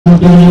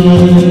dé.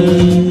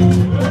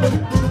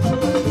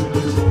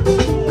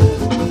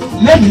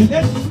 Lẹ́yìn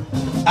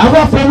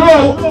àwọn pẹ̀lú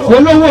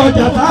olówó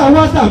ọjà tá a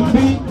wá tà ń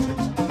bí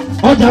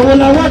ọjà wo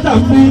la wá tà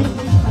ń bí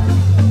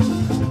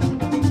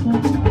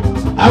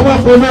àwọn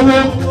polówó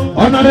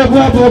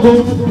ọ̀nàdẹ́gbọ́ Abogun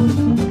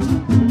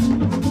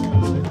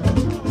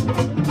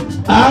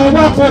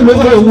àwọn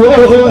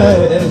polówó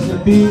ẹ̀sìn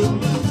bí.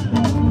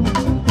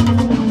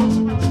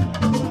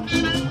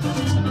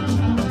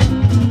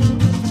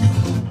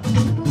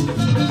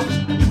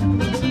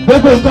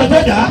 Gbogbo nǹkan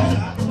dẹ́dá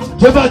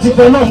tó bá ti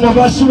fẹ́ lọ́mọ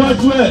bá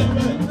síwájú ẹ̀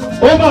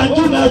ó máa ń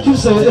júnà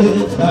jùsẹ̀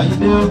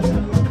àìdè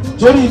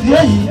torí ìdí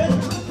èyí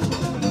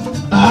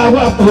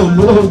àwa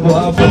polówó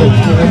Abogun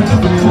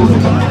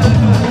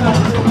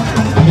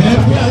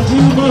ẹgbẹ́ àti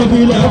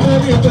mọ́bìlì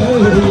Amẹ́ríkà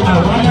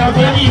àwọn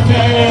Amẹ́ríkà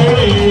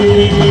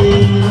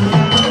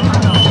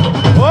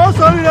ó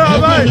sọrí náà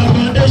báyìí.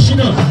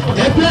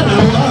 ẹgbẹ́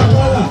àwọn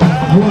akọ́là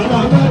àwọn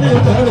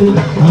Amẹ́ríkà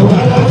àwọn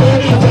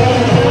Amẹ́ríkà.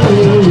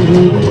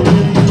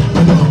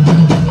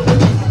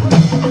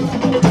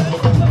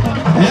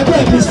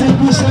 ẹgbẹ́ mi sí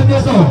kú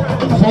sẹ́ńdẹ́sọ̀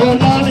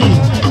fọlọ́nì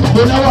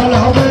gbọ́dọ̀ wà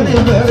láwọn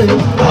Amẹ́ríkà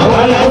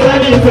àwọn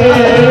Amẹ́ríkà.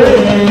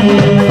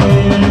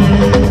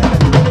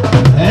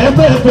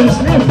 ẹgbẹ́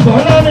Muslim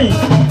fọlọ́nì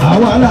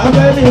àwọn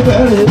Amẹ́ríkà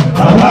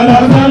àwọn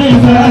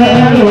Amẹ́ríkà.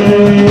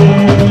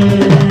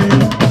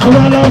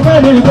 àwọn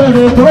Amẹ́ríkà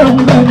tó ń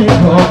bẹ ní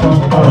kọ̀ọ̀kan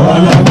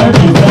àwọn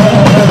Amẹ́ríkà.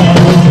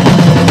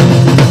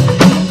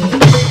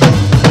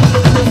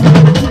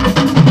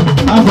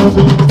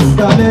 Abogun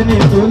dalẹ̀ ní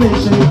tó lè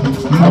ṣe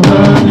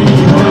àwọn ní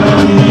wọ́n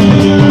ní.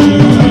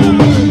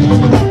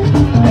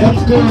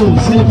 ẹ̀kọ́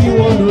ṣe bí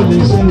wọ́n ló lè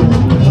ṣe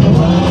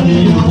àwọn ní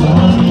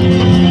wọ́n ní.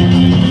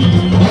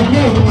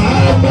 ọgbẹ́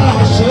máa bá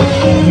a ṣe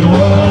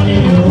ìwọ́n ní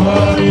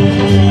wọ́n ní.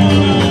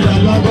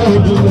 alága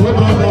odò ló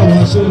bá bá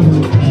wa ṣe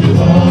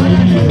ìwọ́n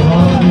ní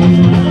wọ́n ní.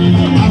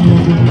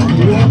 Abogun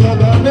ìwọ́n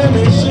bàbá lè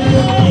lè ṣe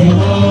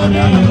ìwọ́n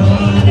ní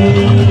wọ́n ní.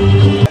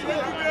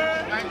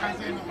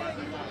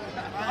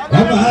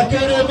 ọmọ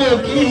akéré mọ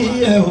kí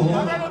ẹ o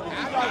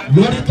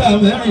lóríta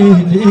mẹ́rin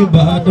ní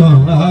Ìbàdàn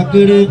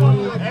akéré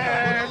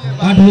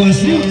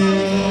àdùwàsí.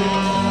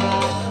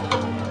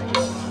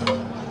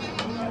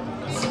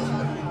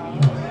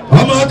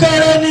 ọmọ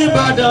akéré ní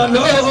Ìbàdàn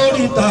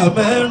lóríta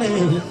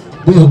mẹ́rin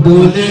gbogbo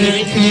lè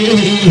kí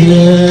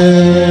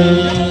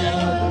ẹ.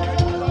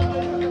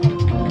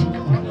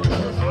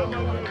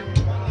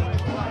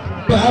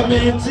 bàmí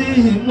tí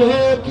mo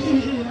kí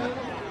ẹ.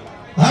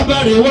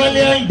 Abáre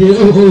Wálé Àyìndé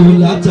o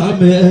láti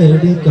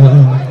Amẹ́ríkà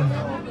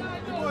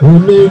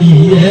olórí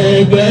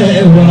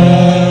ẹgbẹ́ wa.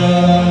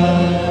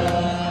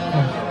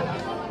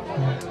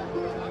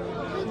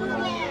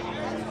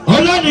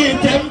 ọlọ́ni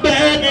tẹ́ ń bẹ́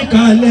ní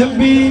kàlẹ́ ń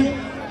bí.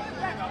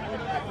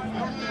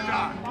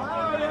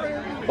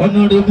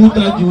 ọ̀nàrẹ́bù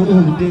Tájú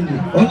Òdèlè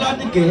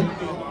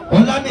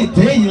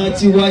ọlánìtẹ́ èèyàn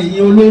ti wá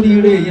ìyẹn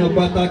olóríire èèyàn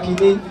pàtàkì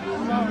ní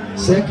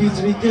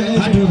sẹ́kítírì jẹ́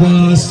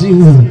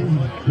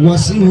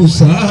Wàsíù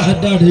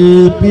Sàádàrè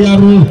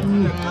Píárò.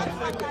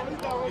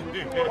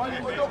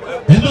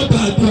 ẹ má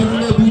bàa gbé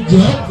ọ̀nàrẹ́bù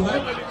jọ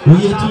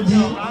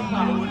Oyètúnjí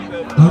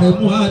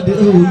Àrẹ̀mú Adé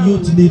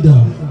youth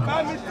leader.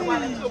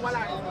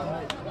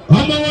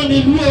 ọmọ wọn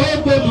nílùú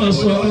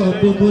Ògbómọ̀ṣọ́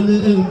gbogbo lè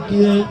kí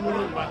ẹ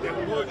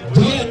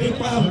jọ ẹni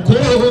pa kó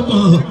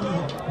mọ̀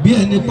bí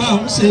ẹni pa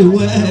ń ṣe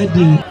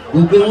wẹ́ẹ̀dì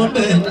gbogbo wọn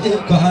bẹ́ẹ̀ ní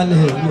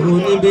kalẹ̀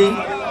lóníbí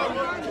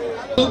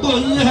gbogbo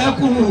yín ẹ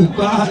kú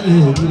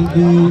kalẹ̀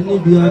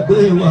níbi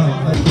àgbéwà.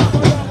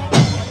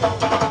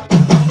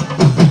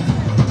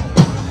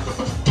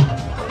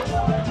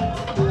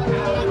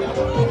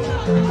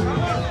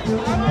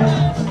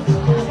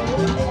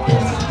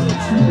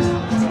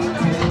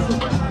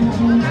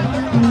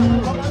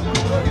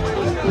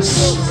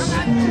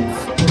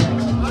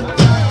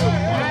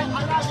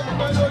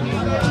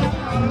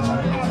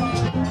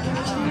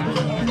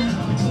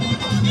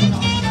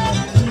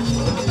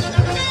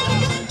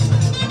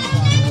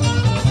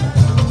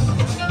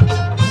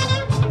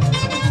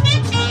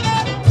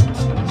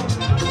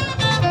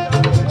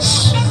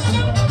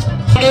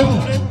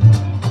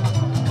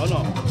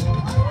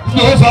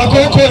 mo fà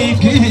kókó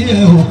igi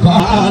ẹ̀ ò ká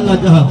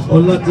alájà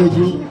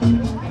Ọlátẹ́jú.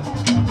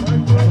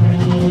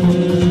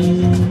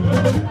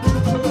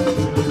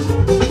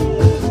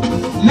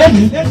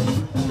 lẹ́yìn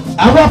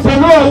àwọn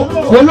pẹ̀lú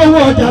olówó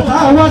ọjà tá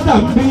a wá tà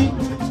ń bí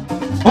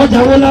ọjà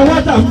wo la wá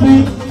tà ń bí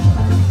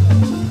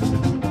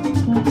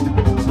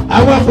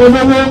àwọn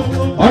polówó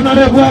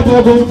ọ̀nàdẹ́gbọ́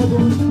Abogun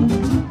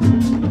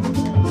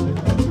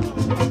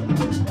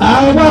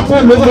àwọn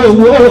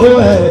polówó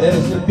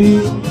ẹ̀sìn bí.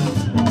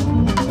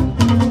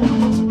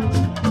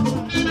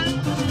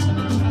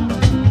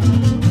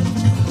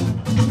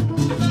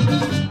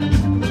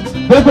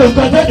 gbogbo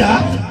nǹkan dẹ́dá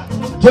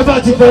tó bá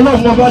ti fẹ́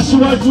lọ́mọ bá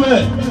síwájú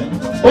ẹ̀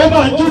ó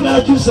máa ń júnà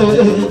jùsẹ̀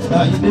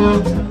àìdè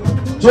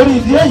torí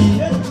ìdí èyí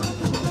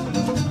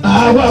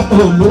àwa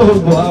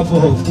polówó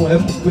Abogun ẹ̀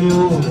mú pé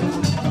ó.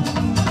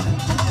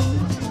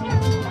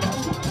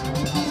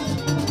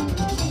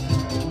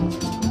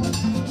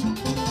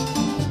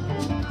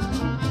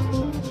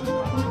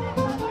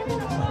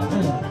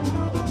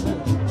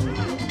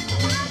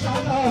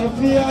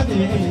 ṣàlàáfíà ní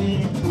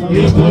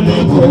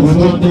ìkúlẹ̀kùn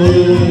tó dé.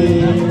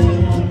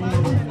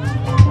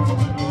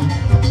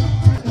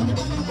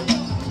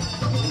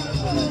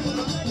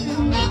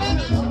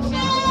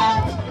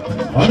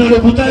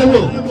 Honorable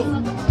Taiwo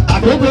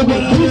Abogun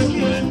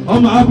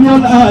ọmọ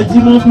Abiola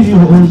Ajimobi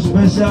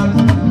special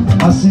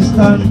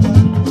assistant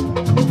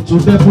to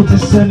Deputy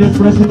Senate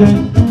President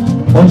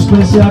on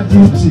special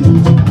duty.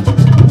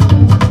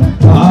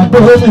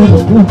 Abogun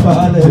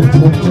òkúbalẹ̀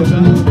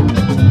òkúbalẹ̀.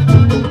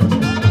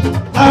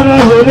 Ara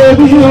òde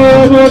bí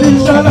ọmọ ní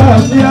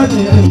ṣàlàáfíà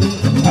ní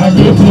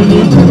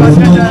àdékùnrin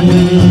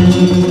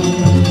òkúbalẹ̀.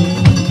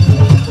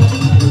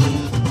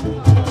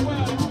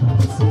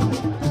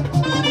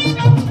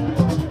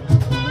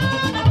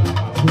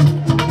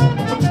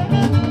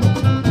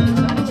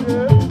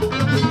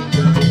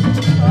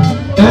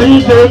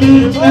 Ẹ̀yin tèmi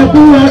ẹkú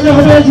ọjọ́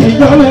méjì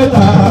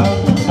jọ́mẹ́ta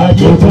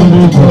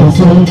àjẹkùnrin kan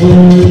sóde.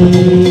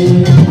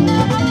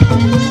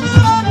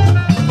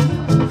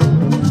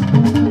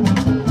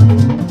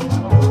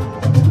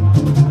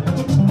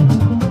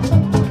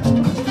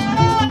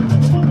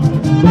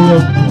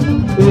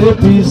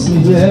 APC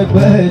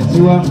ẹgbẹ́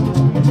tiwa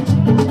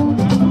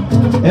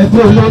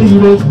ẹgbẹ́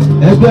olóríire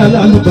ẹgbẹ́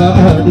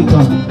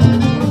alálùbáríkà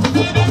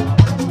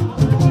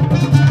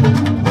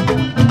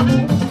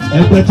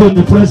ẹgbẹ́ tó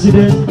ní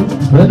president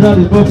Federal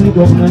Republic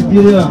of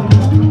Nigeria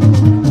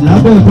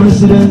lábẹ́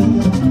president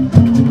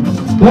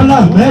Bola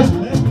Ahmed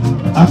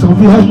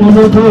Akànbí ọmọ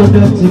olódó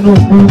ọdẹ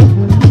Tinubu.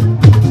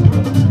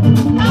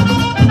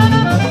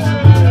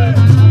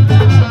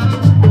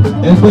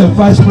 Ẹgbẹ́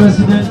vice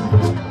president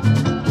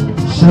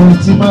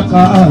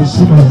Ṣèyítímákà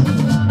Àṣìmọ̀.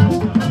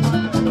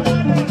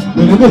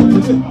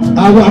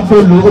 Àwa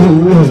polówó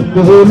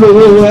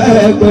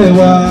ẹgbẹ́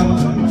wa.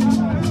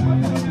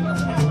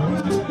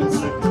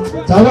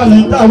 Tàwa lè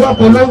ń tà wá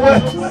polówó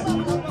ẹ̀.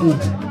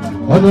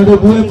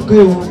 Honorable MK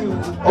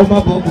ọmọ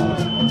Abogun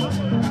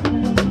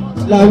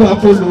làwa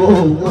polówó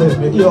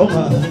ẹ̀mí ọmọ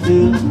àdé.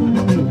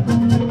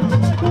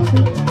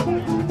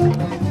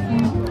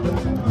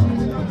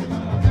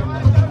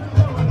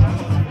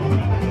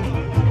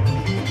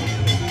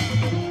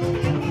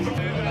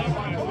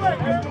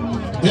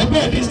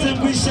 Ẹgbẹ́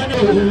distinguished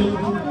senator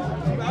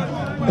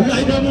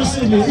Ọláìdé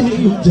Mùsùlùmí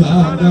ìjà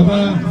àgàbà.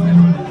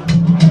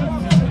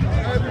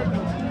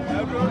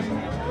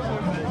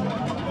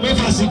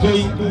 Mẹ́fà sí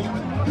goyin.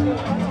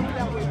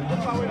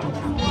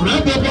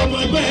 Rábẹ̀bọ̀ ọmọ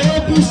ẹgbẹ́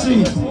APC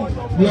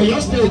ní Ọ̀yọ́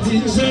state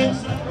ń ṣe.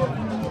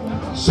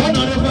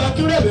 Sọ́nà rẹ̀ bá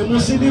Akínrẹ̀bẹ̀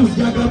Mùsùlùmí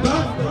ìjà àgàbà.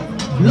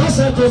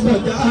 Lọ́sẹ̀ tó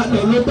gbọ̀jà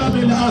àlọ́ ló bá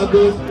mi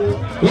láago.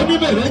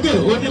 Oníbẹ̀rẹ̀gẹ̀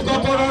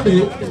oníkọ́kọ́rọ́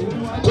rẹ̀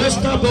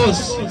Coastal Bus.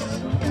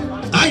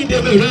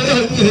 Àyìndẹ̀bẹ̀rẹ̀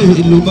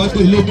ìlú bá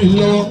pè lómi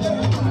lọ́wọ́.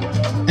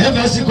 Ẹ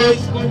fẹ́ sí goyin.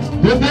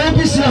 Gbogbo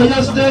APC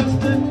Ọ̀yọ́ state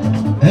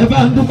ẹ bá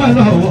ń dúpẹ́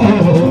lọ́wọ́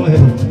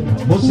ẹ̀.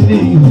 Mùsùlùmí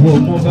ìwọ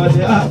ọmọba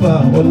ní àbá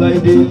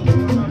Ọláìdé.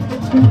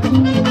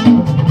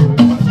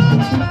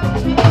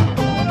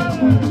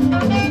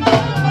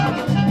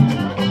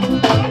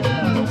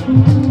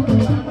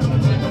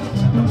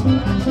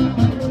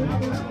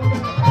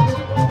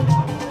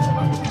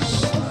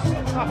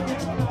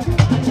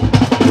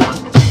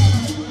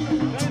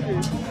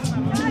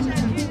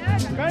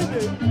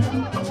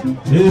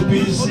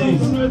 APC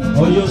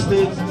Ọ̀yọ́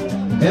state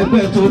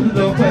ẹgbẹ́ tó ń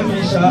lọ Fẹ́mi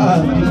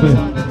Ṣàdìpẹ̀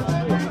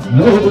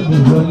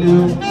lóògùn wọlé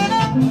o.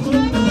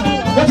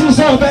 Ó ti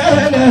sọ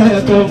bẹ́ẹ̀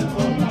lẹ́ẹ̀tọ́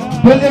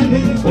pélé ní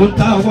ohun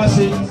tá a wá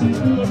sí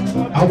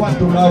àwa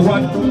tóra wá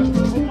ní.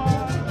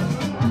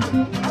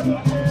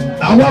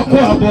 Àwa kó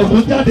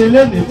Abogun jáde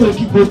lẹ́nìí pé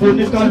kí gbogbo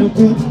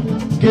oníkálukú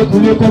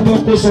kékulé kọ́kọ́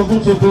kó sọ fún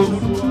gbogbo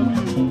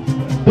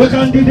pé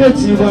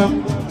candidate wa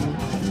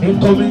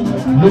incoming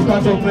local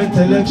government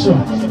election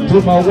tó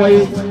máa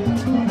wáyé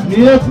ní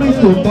April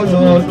tó ń bọ̀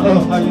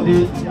lọ́ọ́ Ayinde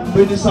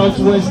pé ní South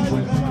West.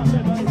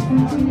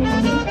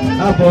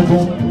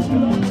 Abogun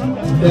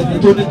ẹni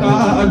tó ní ká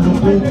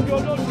lùkú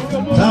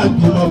tá a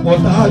gbìmọ̀ pọ̀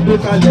tá a gbé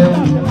kalẹ̀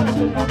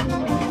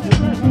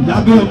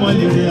lábẹ́ ọmọ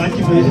lèrè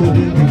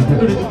ajíbẹ̀rẹ̀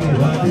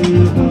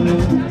Adékúnlé.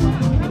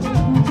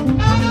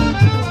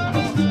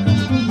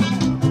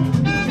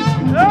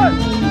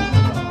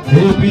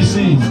 APC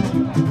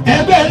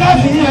ẹgbẹ́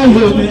láfihàn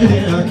yomi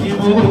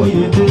Akínmọ́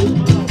Oyèdé.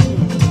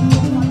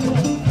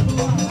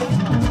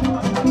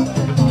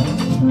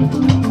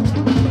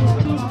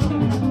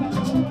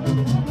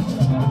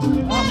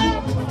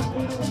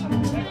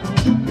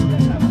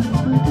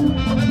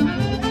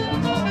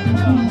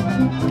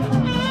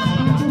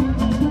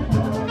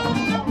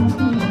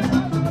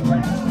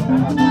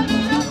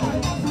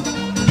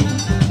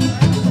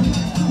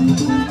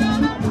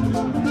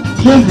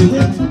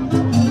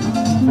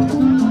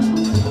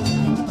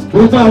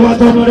 Gbogbo àwọn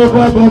tọmọdé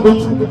fún Abogun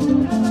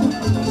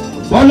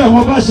bọ́lá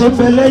wọn bá ṣe ń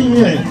bẹ lẹ́yìn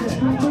ẹ̀.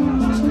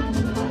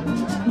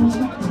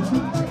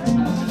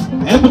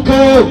 MK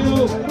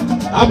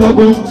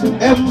Abogun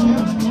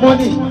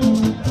money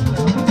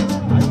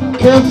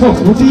K for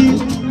Kudi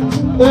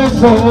O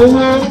for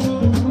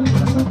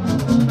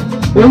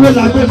owó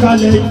la gbé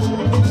kalẹ̀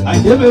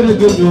àìdébẹ̀rẹ̀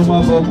gbèmí ọmọ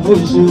Abogun ó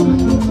ṣe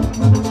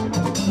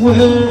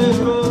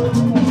wẹ́ẹ́rọ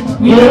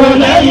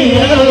ìrọ̀lẹ́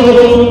yìí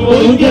ó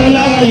jẹ́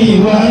láì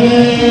wáyé.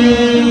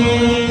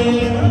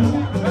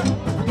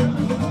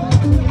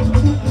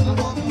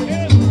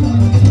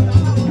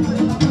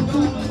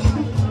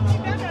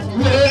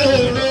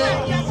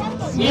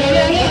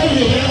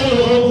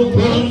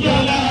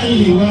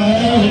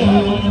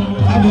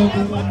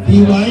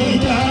 Ìwà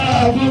ìjà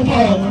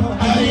púpọ̀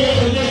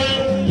ayélé,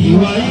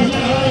 ìwà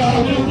ìjà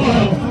púpọ̀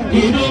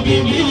inú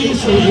bíbí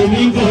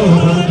ìṣèlú kò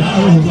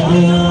dáhùn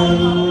kan.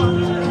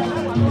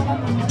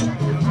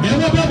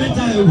 Ẹgbẹ́ bá mi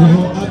ta ẹ̀wọ̀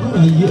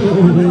àdúrà yìí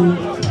òwe.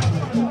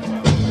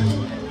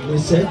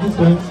 Ìṣẹ́jú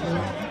kan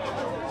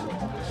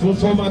fún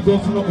former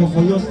governor of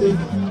Oyo State,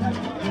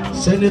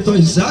 Senator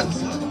Isaac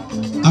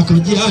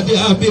Akanji Ade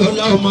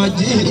Abiola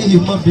Ọmọdé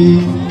Ìmọ̀bí.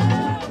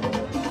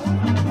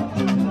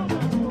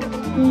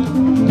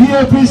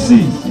 APC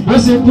bó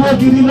ṣe dúró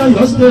kiri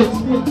l'Ọ̀yọ́ State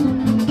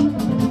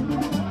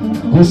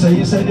kò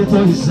sẹ́yìn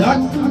Senator Isaac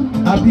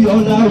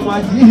Abiola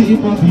Ọmọdé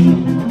Ìmọ̀bí.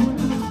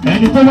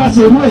 Ẹni tó bá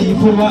ṣe rú èyí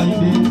fún wa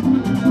ilé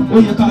ó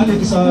yẹ ká lè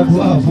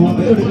ṣàdúrà fún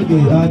Mèrèdè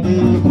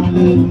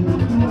Adékúnlé.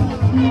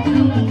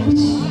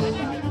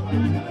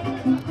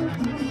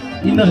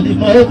 Iná lè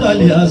mọ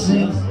ọ́tàlẹ̀ àṣì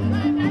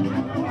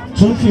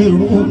tún fi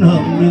rúnà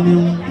mímú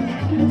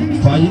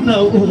fàyínà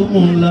òmù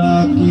ńlá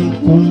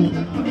kíkún.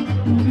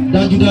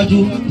 Dájúdájú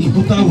ikú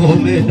táwọn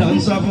mẹ́ta ń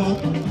sá fún.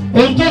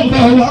 Ohun tó ń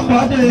bá wa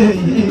pàdé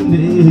yìí ni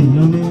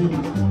èèyàn mi.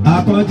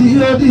 Àkànjí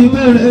ó di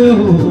mẹ́rẹ̀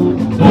o.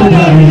 Ó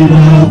dàrí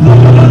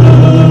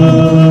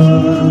lọ́kọ̀.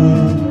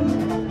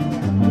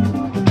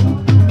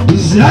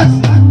 Isaac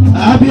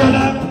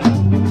Abiola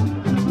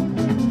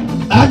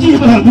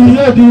Ajíbàbí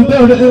ó di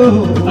mẹ́rẹ̀ o.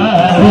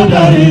 Ó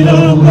dàrí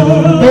lọ́kọ̀.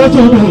 Ó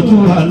tó dojú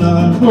àlá.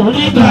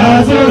 Oníkà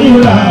sórí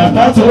ra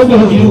ká tó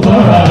dojú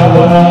kọ́ra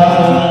wa.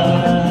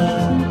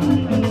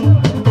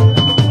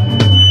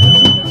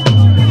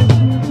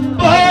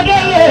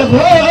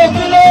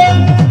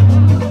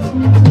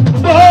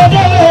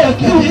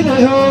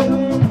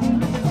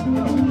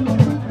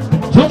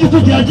 Tó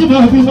jẹ́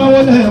Ajíbàbí máa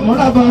wọlé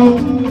mọ́lábà o.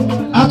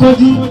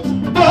 Akọ̀jí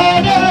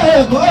bọ́ọ̀dẹ̀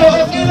kó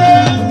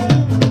kílẹ̀.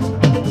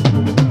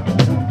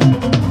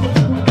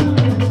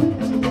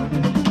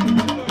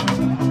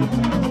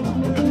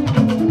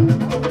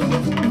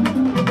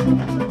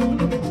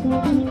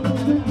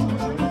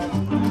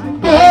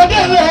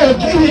 Bọ́ọ̀dẹ̀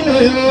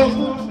kílẹ̀ o.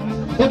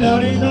 Ó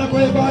darí iná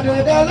pé bàdé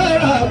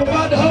dálára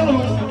bá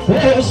dọ́rùn.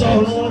 Ó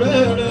sọ̀rùn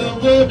rere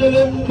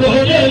bọ́ọ̀dẹ̀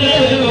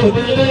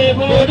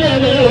bọ́ọ̀dẹ̀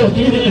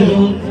kílẹ̀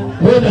o.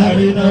 Ó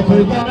darí iná pé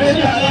bàdé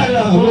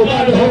dálára bá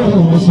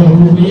dọ́rùn. Ó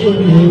sọ̀rùn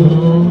rere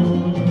o.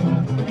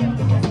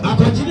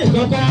 Àkànjí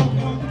nìkan kọ́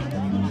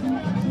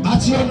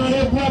àti ọ̀nà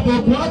ẹ̀kú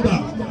Abogun àgbà.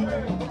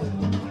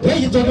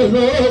 Èyí tó lè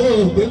lọ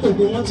ògbé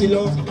gbogbo wọn ti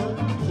lọ.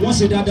 Wọ́n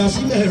ṣe dáadáa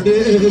sílẹ̀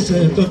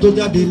rèéṣẹ̀ tó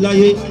jáde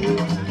láyé.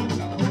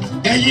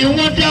 Ẹ̀yìn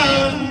wọn dáa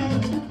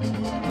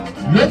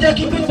ló jẹ́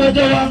kí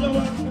pípẹ́jọ́ wa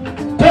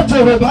kó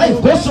tòrò báyìí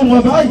kó sùn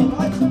wọn báyìí.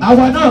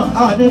 Àwa náà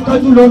àní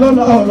tọ́jú lọ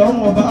lọ́nà ọlọ́run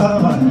ọba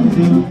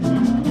àìlè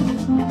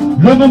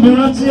ló mú mi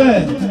rántí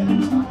ẹ̀.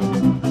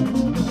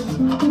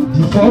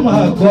 The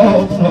former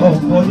governor of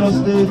Oyo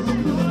State,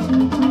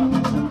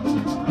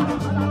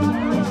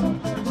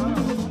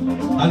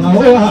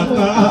 Àlàó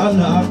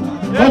Àkàlà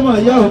ọmọ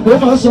ìyá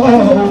Ògbómọ̀ṣọ́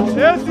o.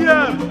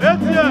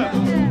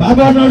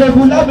 Bàbá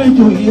ọ̀nàrẹ́bù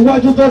lábẹ́jù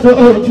iwájú tó do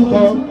ojú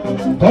kan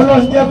kọ́lọ́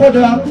ń jẹ́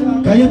kódà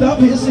kẹ́yìn tó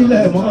fi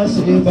sílẹ̀ mọ́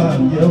sí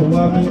ìbàjẹ́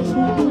wa mi.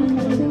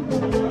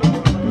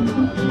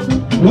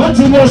 Wọ́n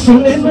ti lọ sùn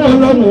nínú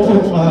ọlọ́run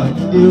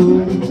àyè o.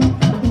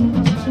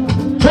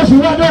 Tó fi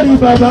wá lórí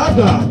bàbá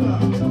àgbà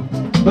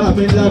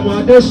bàmí làmú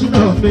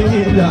Adésínà mi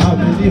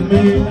làmì ní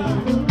mi.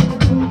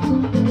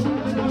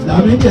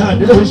 Làmì ní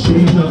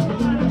Adésínà.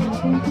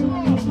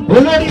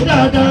 Olórí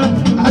dáadáa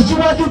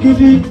aṣíwájú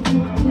gidi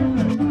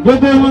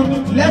gbogbo wọn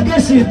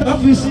lẹ́gẹ̀sì tó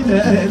fi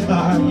sílẹ̀ ẹ̀ka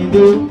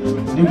àyìnbó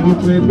ní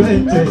gbogbo ẹgbẹ́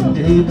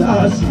tẹ̀lé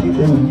láàsì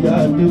òye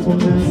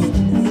Adékúnlé.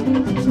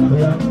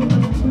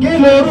 Kí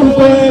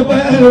lorúkọ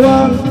ẹgbẹ́ wa?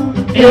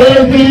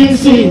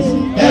 APC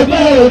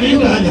ẹgbẹ́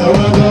onígbàlẹ̀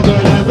àwọn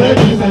gbọ̀ngàn lẹ́gbẹ́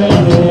nífẹ̀ẹ́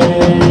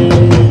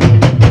rẹ̀.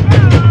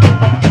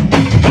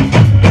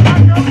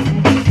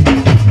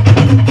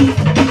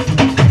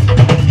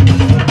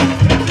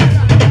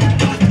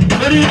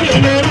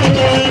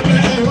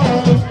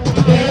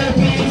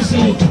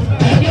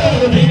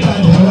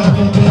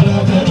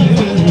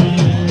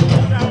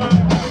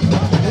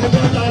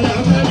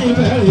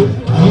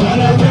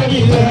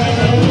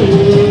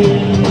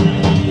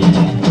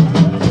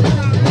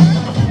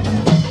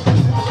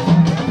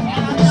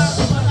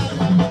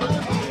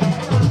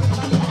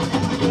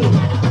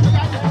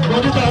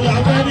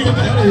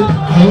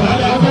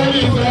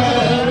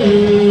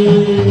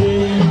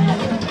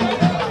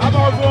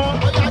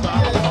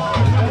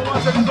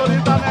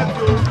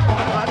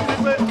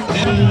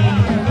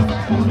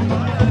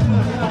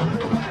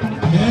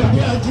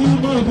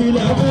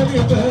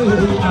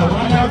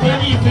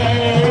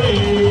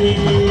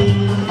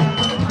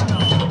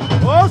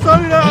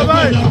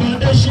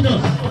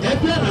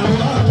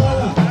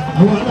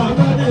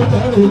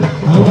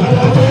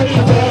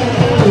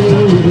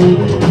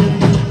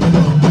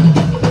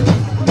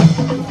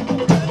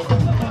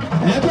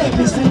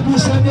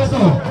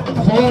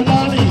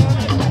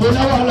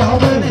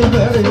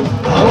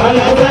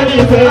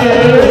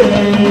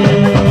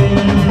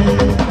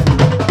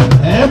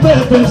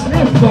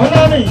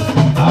 Fọlọ́rìn,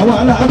 àwa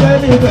la fẹ́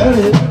ní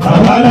bẹ̀rẹ̀,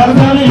 àwa la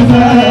fẹ́ ní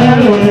bẹ̀rẹ̀.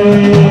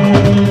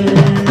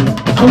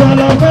 Àwa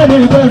la fẹ́ ní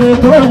bẹ̀rẹ̀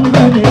tó ń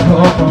bẹ ní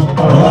kọ̀ọ̀kan,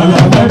 àwa la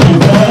fẹ́ ní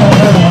bẹ̀rẹ̀.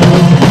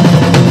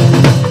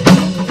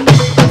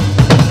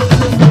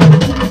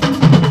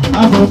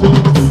 Abogun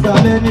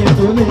ìdálẹ́ ní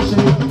tó lè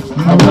ṣe,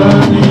 àwa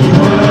ni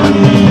wọ́n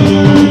ní.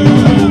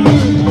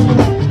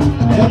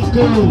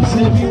 Ẹ̀kọ́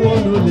ṣe bí wọ́n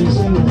ló lè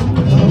ṣe,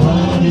 àwa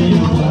ni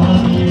wọ́n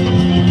ní.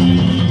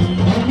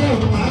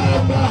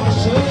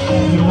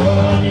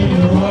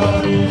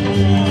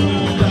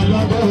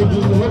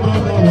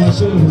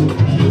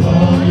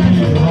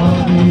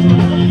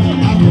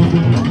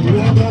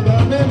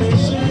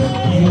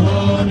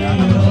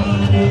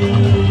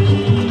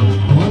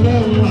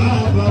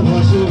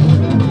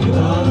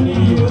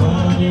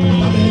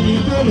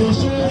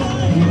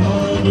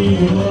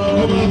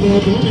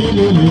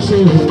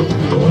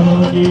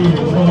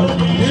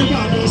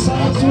 Ibadan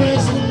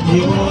Southwest,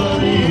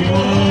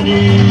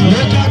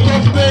 local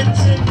government,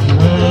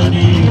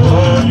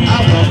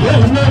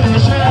 Abogun ló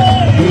lè ṣe.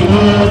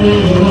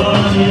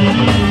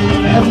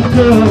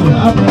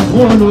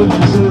 Abogun ló lè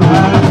ṣe.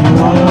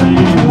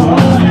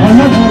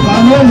 Ọlọ́mọba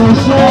ló lè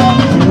ṣe.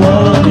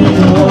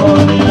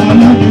 Ọlọ́mọba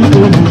ló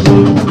lè ṣe.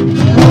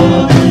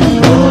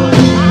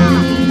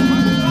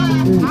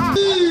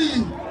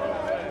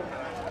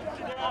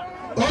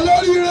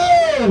 Olóríire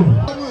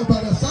ọmọ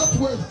Ìbàdàn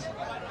Southwest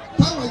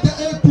táwọn jẹ́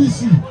APC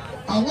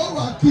àwọn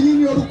wà kí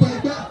ní orúkọ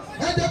ẹgbẹ́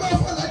ẹjẹ bá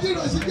fún Alhaji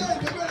Rasheed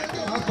Ayinde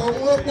bẹ̀rẹ̀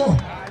akọ̀wé pọ̀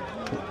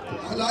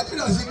Alhaji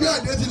Rasheed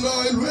Ayinde ti lọ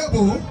ìlú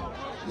Èbó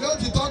yóò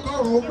ti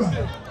tọ́kọ̀rún gbà.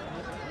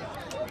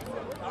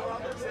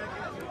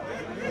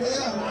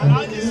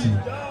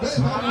 Bẹ́ẹ̀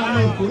máa ń lọ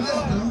Èkó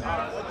lẹ́ẹ̀kan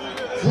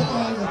wọ́n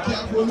máa lọ kí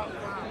agbolé.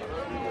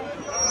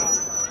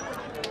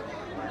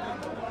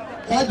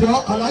 Ẹjọ́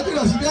Alhaji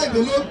Rasheed Ayinde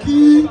ló kí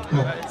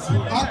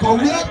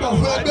akọ̀wé àgbà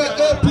fún ẹgbẹ́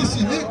APC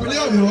ní ìpínlẹ̀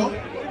Ọ̀yọ́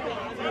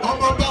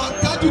ọmọọba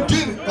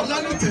Tajudeen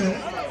Ọlánìtẹ́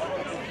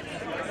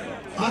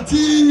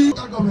àti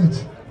government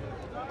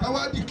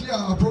káwá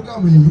declare our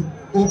program yìí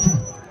open.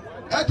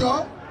 Ẹjọ́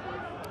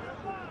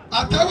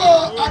àtẹ́wọ́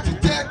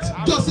architect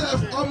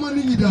Joseph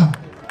Ọmọnìyídà.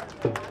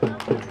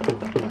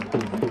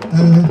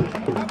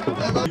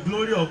 The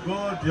glory of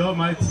God the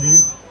Almighty,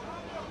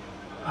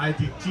 I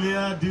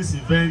declare this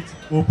event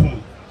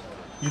open.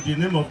 In the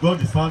name of God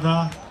the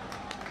Father,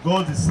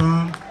 God the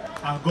Son,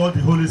 and God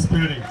the Holy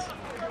Spirit.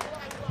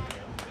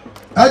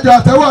 Ẹjọ́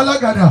àtẹ́wọ́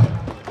alágàdá.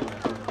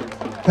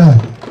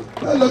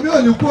 Ẹlòmí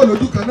ò ní kú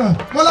olójú kan náà.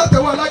 Wọ́n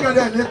látẹ̀wọ́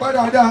alágàdá ẹ̀ ní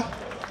padà.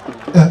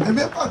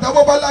 Èmi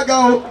pàtàwọ́ bá lága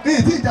o. Ní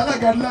ìdí ìjà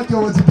alágàdá láti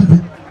ọwọ́ ti bìbí.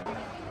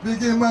 Bí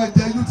kí n máa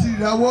jẹ UT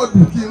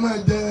awọ́ọ̀dù, kí n máa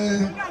jẹ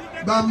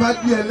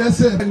Bámádì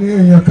ẹlẹ́sẹ̀. Ẹni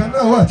èèyàn kan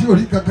náà wà tí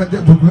orí kankan jẹ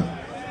gbogbo.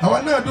 Àwa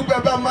náà dúpẹ́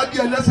Bámádì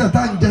ẹlẹ́sẹ̀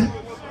tá ń jẹ.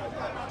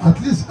 At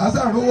least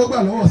asáàrùn owó gbà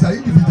lọ́wọ́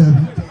Saheed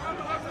Fìjàbí.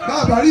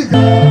 Báàbá rí ìkà.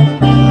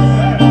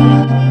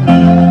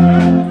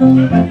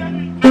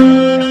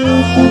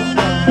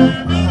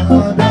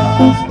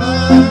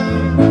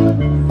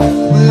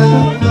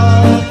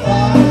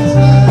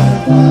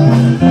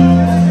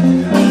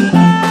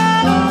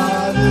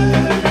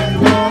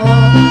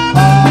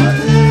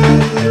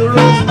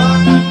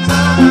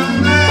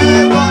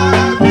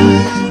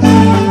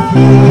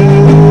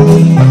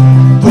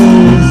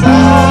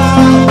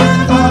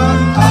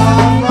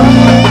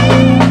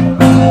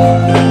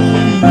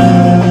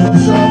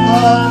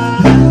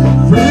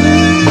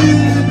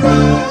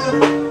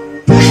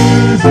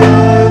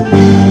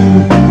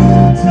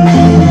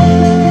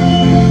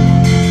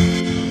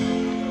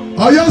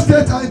 Ọ̀yọ́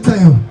state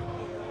item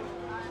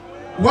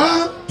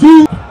 1,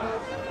 2.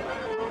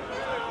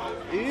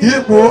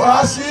 Ipò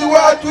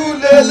aṣíwájú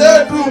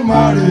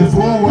lélẹ́dùmarè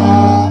fún wa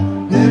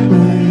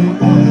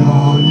nípínlẹ̀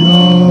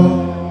Ọ̀yọ́.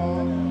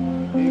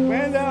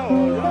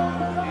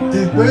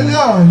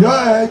 Ìpínlẹ̀ Ọ̀yọ́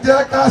ẹ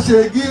jẹ́ ká ṣe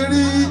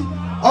gírí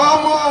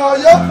ọmọ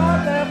Ọ̀yọ́.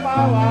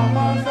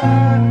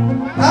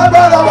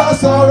 Lágbára wa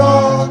sọ̀rọ̀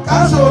ká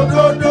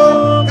ṣòdodo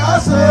ká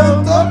ṣe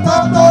tó tọ́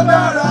tó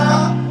dára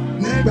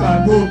nígbà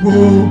gbogbo.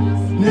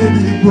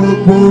 Níbi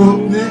gbogbo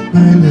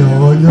nípínlẹ̀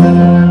Ọ̀yọ́.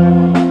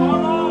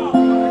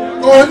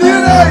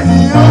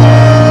 Onírẹ̀yìn o,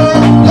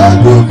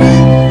 lójú mi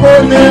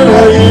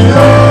onírẹ̀yìn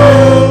o.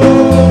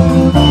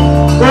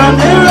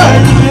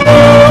 Onírẹ̀yìn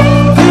o,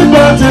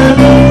 nígbà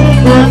tèmi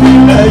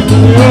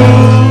onírẹ̀yìn o.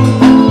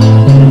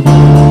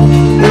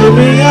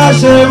 Èmi á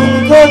ṣe ohun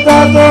tó tọ́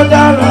tó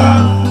dára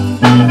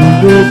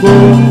gbogbo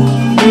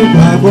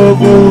nígbà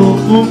gbogbo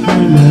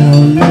nípínlẹ̀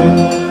Ọ̀yọ́.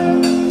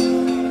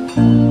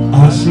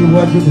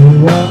 Aṣíwájú ni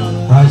wá.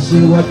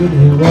 Aṣíwájú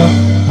ni wá,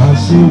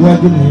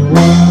 aṣíwájú ni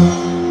wá,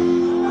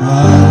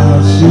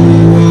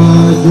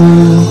 aṣíwájú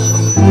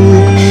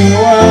ni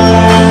wá.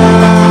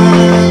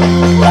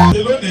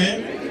 Lónìí,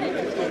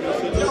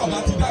 tí ọba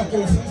ti dá kó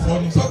fún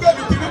fọ́ọ̀nù, sọ bẹ́ẹ̀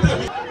ni kiri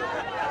tẹ̀mí.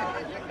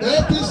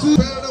 APC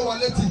fẹ́ràn wa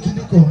létí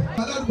ìkíní kan,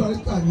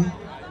 alálùbáríkà ni.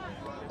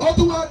 Ó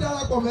tún wá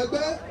darapọ̀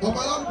mẹ́gbẹ́ ọba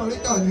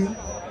alálùbáríkà ni.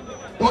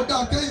 Ó dá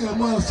kéèyàn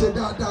máa ṣe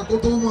dáadáa kó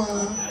tó máa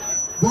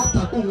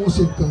bọ́ta kó wọn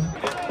ṣe nǹkan.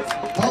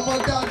 Ọmọ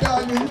dáadáa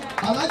ni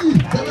Alhaji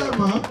tẹ́lẹ̀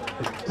mọ́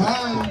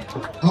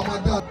ọmọ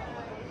dá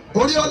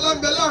orí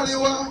ọlọ́mbẹ láàrin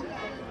wa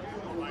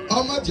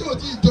ọmọ tí ò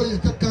tí ì joyè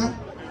kankan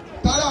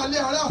tara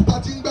alẹ́ ará àtà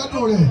ti ń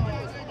gbádùn rẹ̀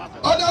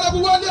ọ̀dàrẹ́bù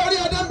wọlé orí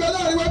ọdẹ́mbẹ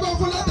láàrin wa bá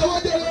fún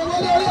látọwọ́jẹ rẹ̀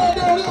wọlé orí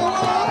ọdẹ orí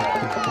ọwọ́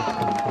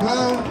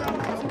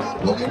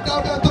òní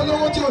dábẹ́ tó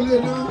lówó tí ò lè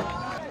ná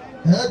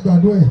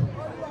gbádùn ẹ̀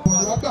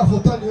ọ̀rọ̀ àgbà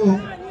fún tán ni o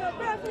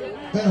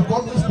kọ́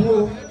mi sùn o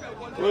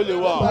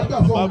gbàgbà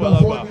fún ọgbà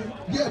fún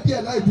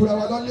díẹ̀ láì dúra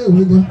wa lọ́lé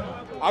ìwé gan.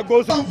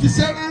 àgbọ̀sọ̀ ń fi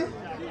sẹ́rẹ́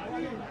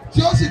tí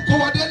ó sì kó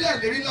wa délé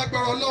ẹ̀lérí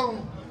lágbára Ọlọ́run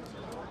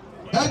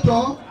ẹjọ́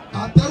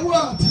àtẹ́wọ́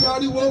àti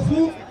ariwo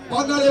fún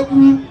ọ̀nàrẹ́bù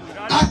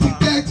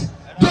architect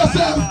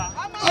Joseph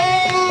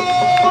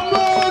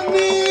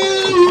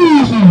Omoniru.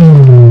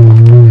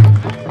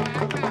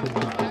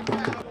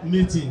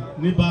 Meeting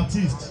ní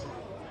Baptist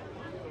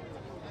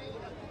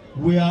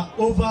we are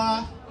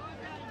over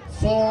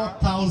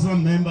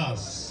 4,000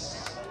 members.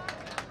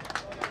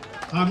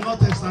 I'm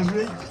not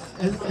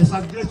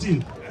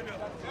exaggerating.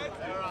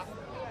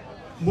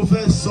 Mo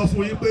fẹ́ sọ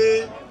fún yín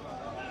pé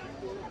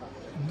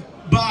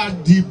bá a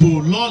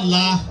dìbò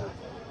lọ́la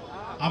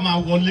a máa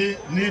wọlé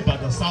ní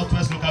Ibadan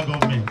Southwest Local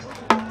Government.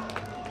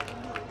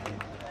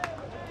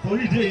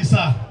 Torí ìdí èyí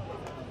sà,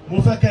 mo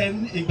fẹ́ kẹ́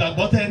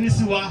ìgbàgbọ́ tẹ́ ní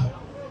sí wa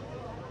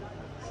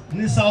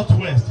ní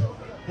Southwest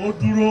ó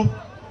dúró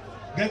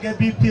gẹ́gẹ́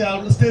bí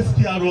state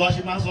PRO a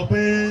ṣe máa sọ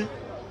pé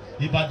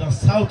Ibadan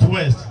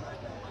Southwest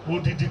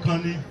odidi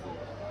kan ni.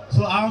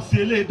 So à ń fi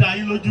eléyìí dá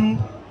yín lójú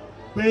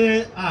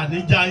pé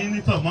àníjà yín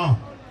nítàn mọ́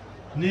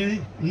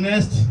ní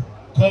next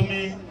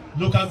coming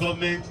local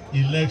government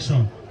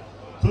election.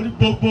 Torí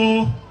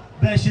gbogbo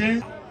bẹ́ẹ̀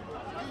ṣe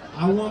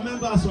àwọn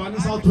members wa ní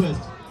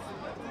Southwest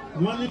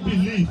wọ́n ní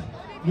belief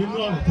nínú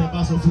ọ̀rọ̀ tẹ́ bá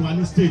sọ fún wa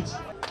ní state.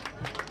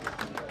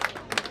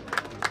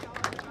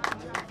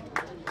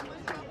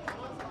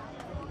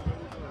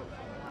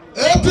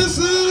 APC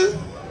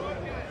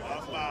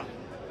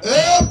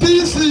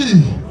APC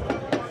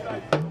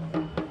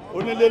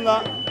onílé ńlá.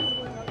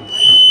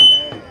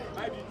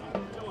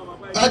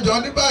 ẹjọ́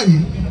ní báyìí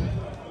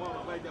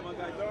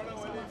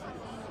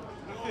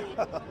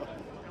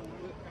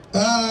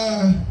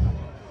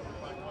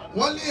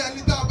wọ́n ní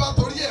ẹni tá a bá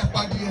torí ẹ̀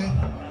pàdé ẹ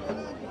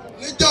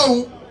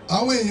níjọ́hun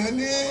àwọn èèyàn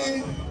ní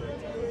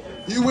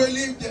ìwé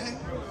ní jẹ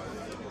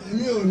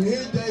èmi ò ní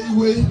jẹ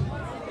ìwé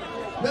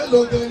mélòó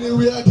gan ni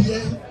ìwé adìẹ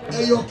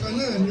ẹyọ kan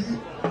náà ní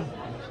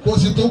kò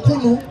sì tó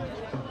kúnnu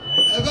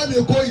ẹ̀fẹ́ mi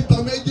kó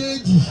ìtàn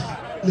méjèèjì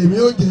lèmi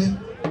ó jẹ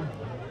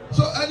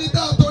so ẹni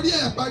tá a torí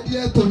ẹ̀ pàdé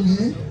ẹ tòní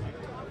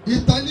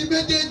ìtàn ní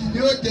méjèèjì ni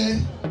ó jẹ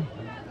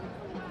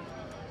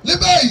ní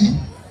báyìí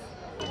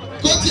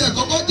kó tiẹ̀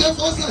kọ́kọ́ jẹ́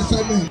fọ́sẹ̀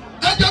sẹ́mi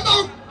ẹjọ́ bá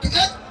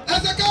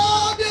ẹsẹ̀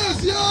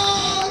kábíyèsí o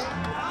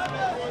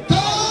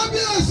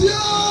kábíyèsí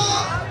o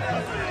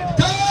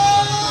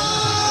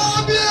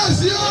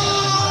kábíyèsí o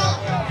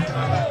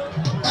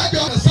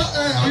ẹjọ́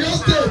Ọ̀yọ́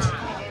state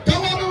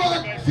káwọn bí wọ́n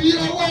fi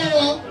ọwọ́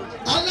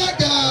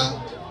alága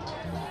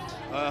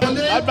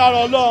agbára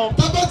Ọlọ́run.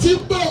 bàbá tí ń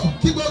bọ̀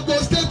kí gbogbo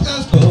state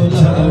expo.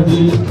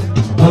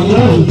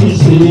 Ọlọ́run kì í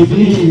ṣe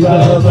bí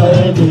bàbá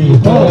ẹni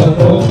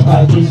kọ̀ọ̀kan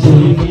àti ṣe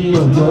bí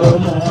ọ̀yọ́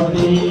máa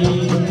rí.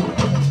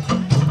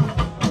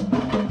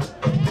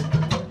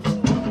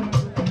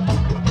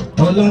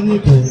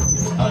 Ọlọ́nìkẹ́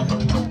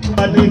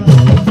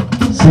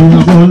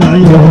Sìnkúnlá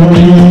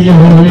yọrí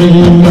yọrí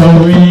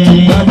yọrí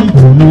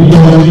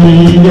yọrí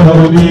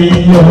yọrí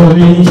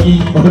yọrí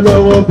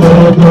olówó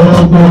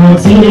gbọ̀gbọ̀gbọ̀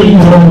tí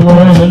ọmọ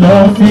ẹ̀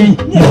lọ́fín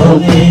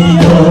yọrí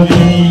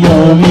yọrí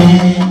yọrí.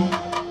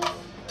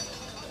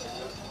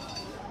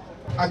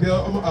 Àgbẹ̀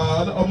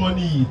ọmọ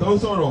nìyí tó ń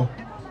sọ̀rọ̀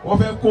wọ́n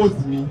fẹ́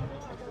kóòtù mi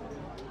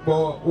bọ̀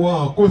wọ́n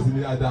kóòtù mi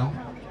dáadáa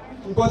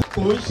nǹkan tí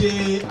kò ń ṣe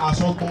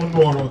àsọgbọnnu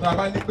ọ̀rọ̀ tá a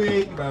bá ní pé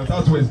Ìbàdàn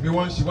Southwest bí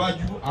wọ́n ń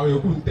ṣíwájú àwọn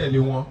yòókù ń tẹ̀lé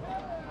wọn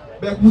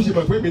bẹ́ẹ̀ kú ṣe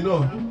mọ̀ pé mi náà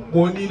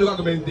mo ní local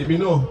government tèmi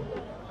náà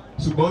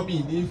ṣùgbọ́n mi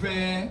ní fẹ́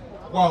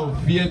wà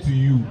unfair to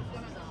you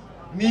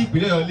ní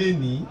ìpínlẹ̀ Ọ̀yọ́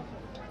lẹ́ni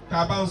ká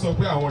bá ń sọ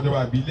pé àwọn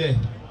ìjọba ìbílẹ̀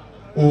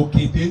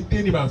òkè téńté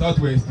ní Ìbàdàn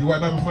Southwest wá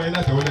bá mi fún ẹni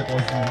láti ẹ̀wọ́n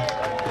lẹ́kọ̀ọ́ sí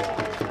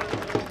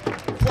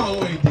i fún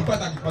àwọn ìdí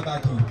pàtàkì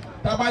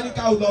tá a bá ní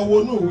ká lọ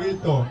wọnú ìwé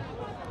ìtàn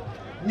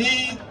ní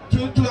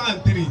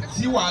 2003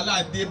 tí wàhálà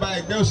dé bá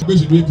ẹgbẹ́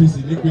òṣèlú APC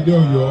nípínlẹ̀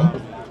Ọ̀yọ́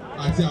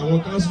àti àwọn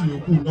káńsù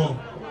yòókù náà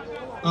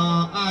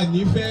a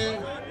ní fẹ́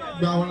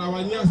gba ara wa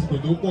ní àsìkò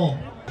tó pọ̀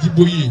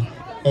Jíbóyè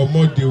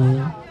Ọmọdéwu.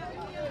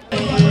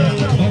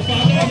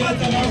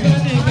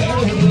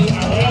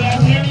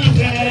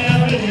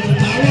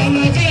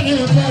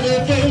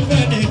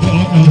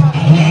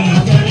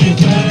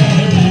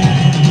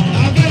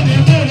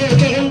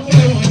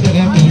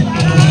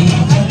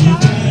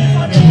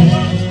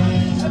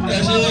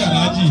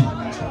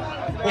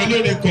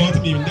 olórin kan tí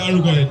mi ń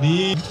dárúkọ ẹ̀ ní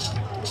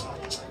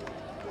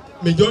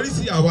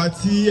majority àwa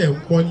tí ẹ̀ ń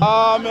pọ́n ní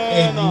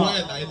ẹ̀ ní wá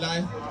ẹ̀ láéláé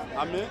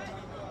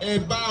ẹ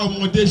bá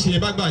ọmọdé ṣe ẹ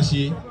bá gbà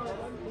ṣe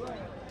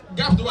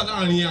gap tó wà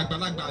láàrin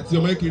àgbàlagbà àti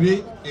ọmọ kékeré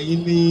ẹ̀yin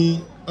ni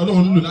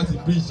Ọlọ́run lò láti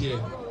bridge ẹ̀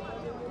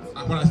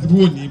àpàrà sí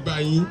búrò ní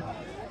báyìí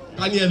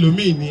ká ní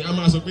ẹlòmíì ni a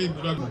máa sọ pé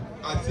ìgbìmọ̀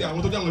àti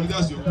àwọn tó jẹ́ àwọn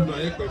leaders yòókù náà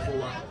yẹ pẹ̀ fún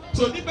wa.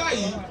 So ní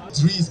báyìí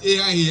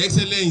AIA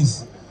excellence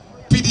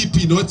PDP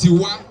náà ti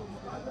wá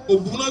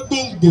ògùn náà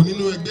gbòǹgbò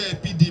nínú ẹgbẹ́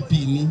PDP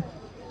ni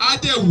á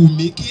dẹ̀ wù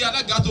mí kí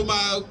alága tó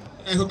máa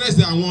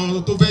ẹ̀kọ́kẹ́sì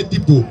àwọn tó fẹ́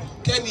dìbò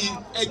kẹ́ni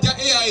ẹja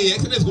AIA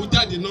excellence kó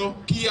jáde náà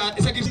kí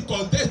executive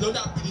contest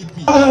lọ́dà PDP.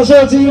 aṣọ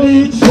ti rí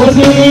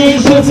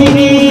ṣó ti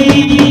rí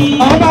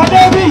ọba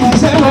débi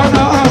ìṣẹ́wọ̀n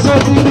náà aṣọ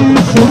ti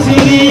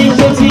rí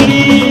ṣó ti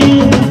rí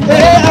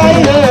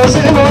AIA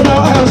ìṣẹ́wọ̀n náà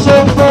aṣọ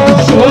gbọ́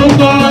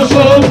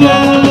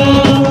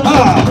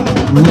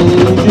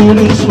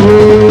ìrísí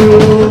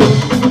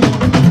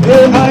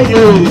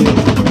AIA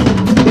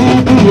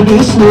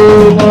ìrísí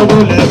ọmọ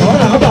lẹ́kọ̀ọ́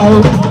rábà ó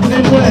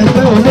nínú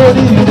ẹgbẹ́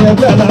olórí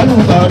ẹgbẹ́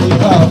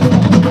lálùbáríkà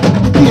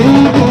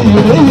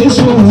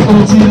ìrísí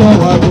ti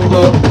lọ́wọ́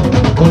àdúgbò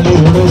olè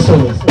ìró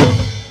sọ̀rọ̀.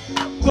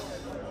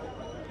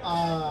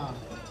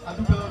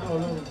 adúgbò lọ́dọ̀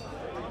ọlọ́run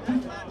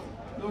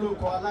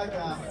lórúkọ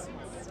alága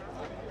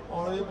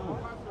ọ̀rẹ́bù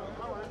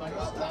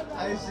Barrister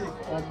Isaac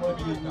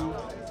ọmọdélu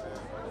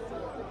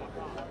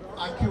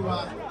akíwa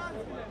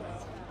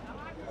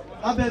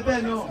lábẹ́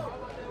bẹ́ẹ̀ náà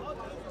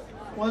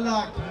wọ́n lá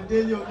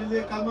àkìndélé onílé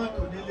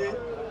kámọ́tò nílé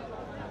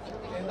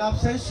in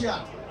absentia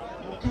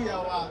mo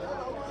kíyàwó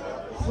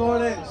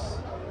Florence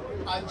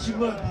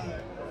Ajimobi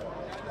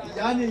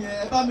ìyá nìyẹn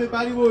ẹ bá mi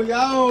pariwo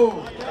ìyá o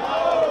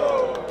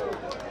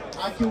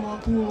a kí wọn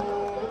kú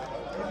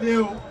ilé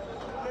o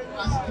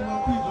a sì kí wọn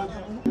kú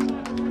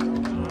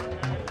ìdójúmú.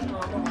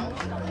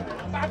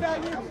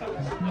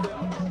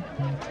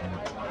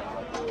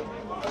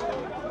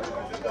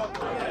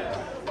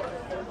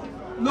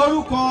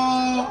 lórúkọ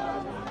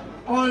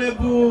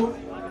Honorable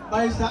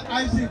Barrister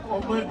Isaac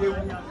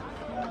Ọmọdéwu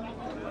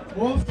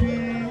wọ́n fi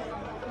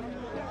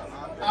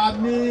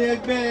àmì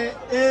ẹgbẹ́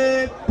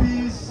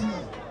APC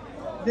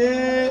lé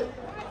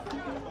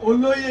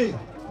olóyè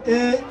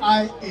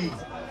AIA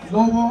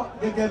lọ́wọ́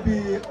gẹ́gẹ́ bí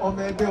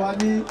ọmọ ẹgbẹ́ wa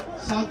ní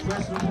South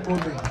West Local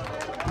Government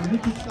kò ní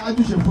kí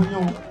ṣáájú ṣe fún yín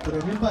o kò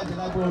rẹ̀ ní bàjẹ́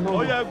lágbára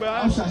Ọlọ́run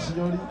á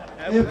ṣàṣeyọrí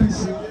APC.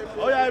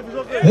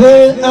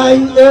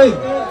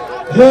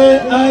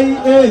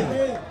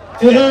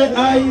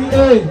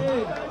 AIA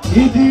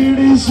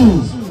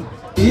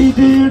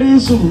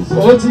Ìdírísù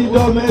ó ti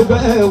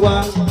dọ́mẹgbẹ́ wa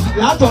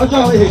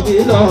látọjọ́ èdè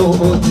lọ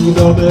ó ti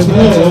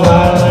dọ́mẹgbẹ́ wa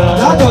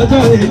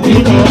látọjọ́ èdè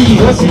lọ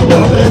ó ti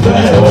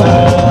dọ́mẹgbẹ́ wa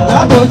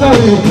látọjọ́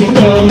èdè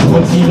lọ ó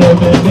ti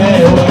dọ́mẹgbẹ́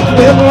wa.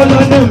 Èmọ́lá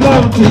ní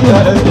báńkì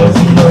ẹ̀ ó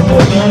ti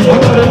dọ́mẹgbẹ́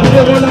wa.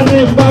 Èmọ́lá ní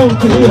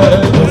báńkì ẹ̀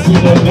ó ti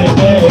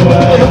dọ́mẹgbẹ́ wa.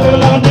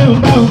 Èmọ́lá ní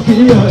báńkì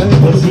ẹ̀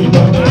ó ti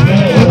dọ́mẹgbẹ́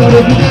wa.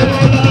 Èmọ́lá ní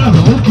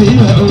báńkì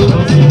ẹ̀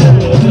ó ti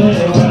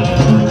dọ́mẹgbẹ́ wa.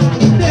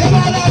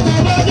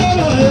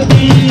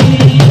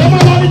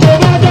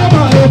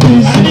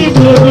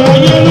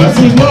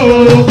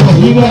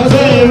 Ìgbà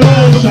tẹ́ ẹ bá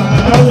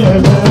ṣàlàyé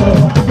lọ,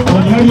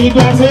 ọ̀nà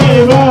ìgbà tẹ́ ẹ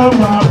bá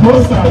máa kó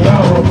ṣàyà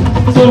o,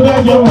 tó bá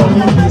jẹ́ wọ́n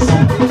ní gbèsè,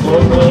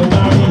 ọ̀nà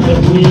ìdarí ẹ̀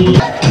wí.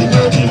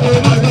 Ìjọ tí mo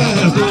bá bá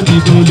ẹ̀ tó di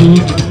gbòòlù,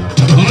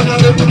 ọ̀nà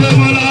ìbúdé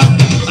mọ́lá,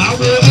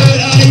 àwọn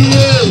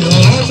AIA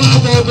ọ̀ọ́mà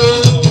gbogbo,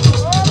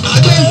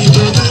 adé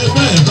ìbò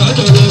ẹgbẹ́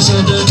ìbájọ́ lọ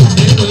sọ́dọ̀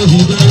nínú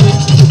ìgbẹ́.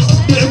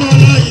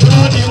 Démọ́lá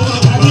ìwọ́ ni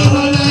wọ́n,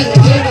 Démọ́lá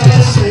ìwé náà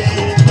ṣe,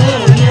 ó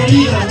ní rí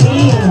ẹ̀kọ́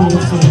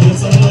òfin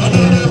sọ́dọ̀.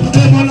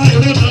 Démọ́lá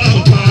ìwé náà.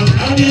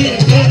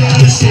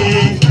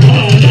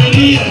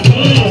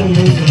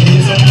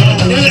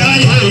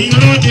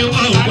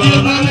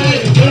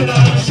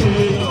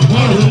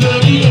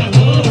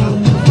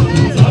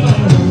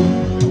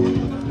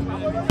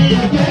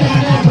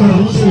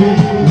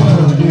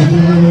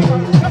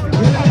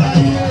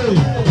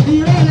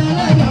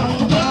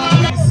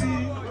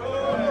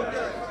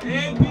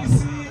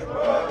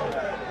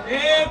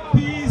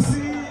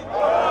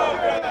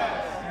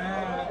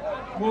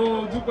 Mo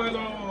dúpẹ́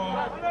lọ́wọ́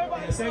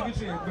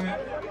sẹ́kítírì ẹgbẹ́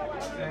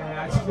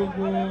àti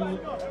gbogbo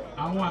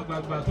àwọn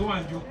àgbààgbà tó wà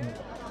níjókòó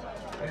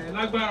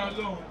lágbára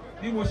Ọlọ́run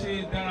bí mo ṣe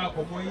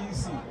darapọ̀ mọ́ yín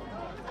sí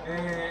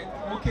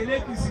òkè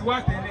l'APC wà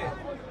tẹ́lẹ̀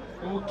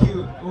òkè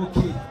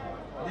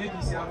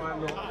l'APC a máa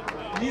lọ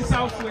ní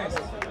South West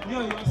ní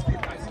Ọ̀yọ́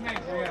State àti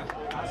Nàìjíríà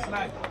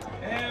aslac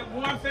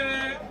wọ́n fẹ́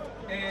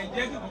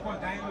jẹ́ kí kankan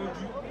dá yín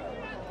lójú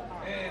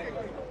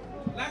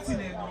láti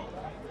ilẹ̀ náà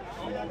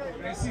ọmọ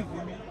progressive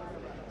mi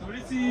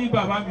torí tí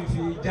bàbá mi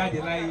fi jáde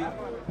láyé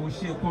kò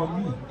ṣe nǹkan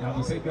míì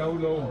yàtọ̀ sẹ́gbẹ́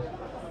Awólọ́wọ̀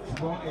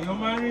ṣùgbọ́n èèyàn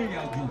máa ń rìnrìn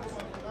àjò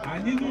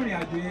nínú ìrìn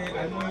àjò yẹn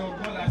àìmọye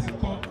ọgbọ́n la ti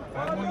kọ́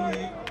àìmọye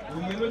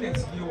òye ló dẹ̀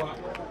ti yé wa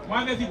wọ́n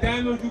á fẹ́ fi dá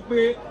yín lójú pé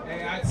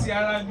àti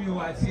ara mi o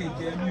àti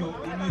ẹ̀jẹ̀ mi o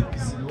inú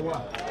APC ló wà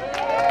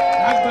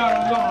lágbára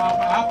Ọlọ́run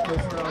á pẹ́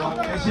fúnra wa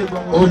ẹ ṣe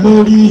gbọ́ngàn.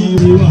 Olórí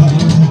ire wa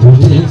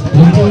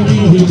olórí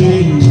ire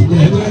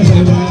ẹgbẹ́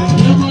wa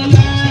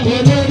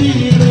olórí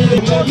ire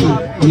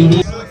ire.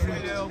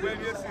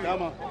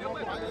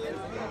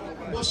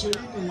 bó ṣe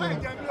rí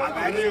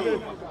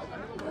nìyẹn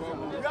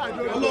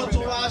olóòtú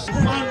wa ṣe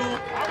fánu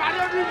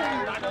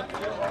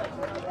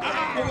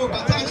gbogbo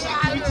bàtà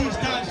activities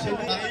tá a ṣe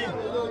ní ayé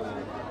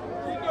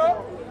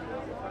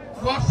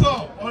wọ́sọ̀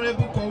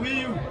Honorable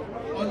Kọ̀wéyù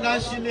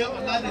Ọláṣílẹ̀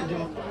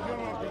Ọládẹ̀jọ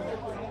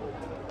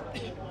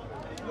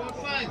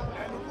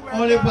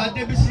Honorable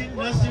Adébísí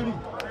Nasiru.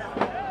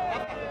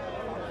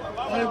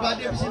 Honorable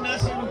Adébísí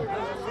Nasiru.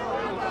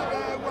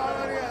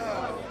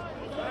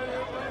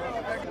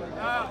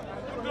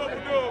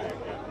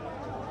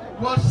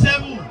 Ward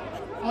 7,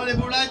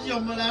 Honorable Raji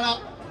Omolara.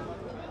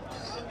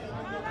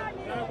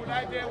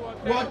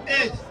 Ward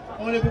 8,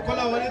 Honorable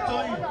Kolawole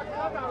Toyin.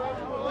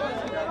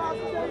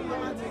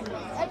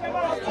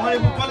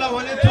 Honorable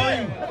Kolawole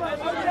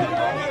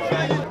Toyin.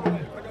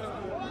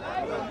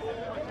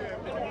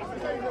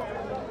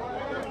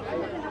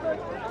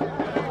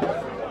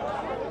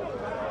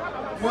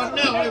 Ward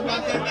 9, Honorable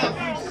Akenda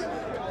Fix.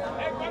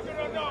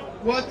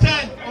 Ward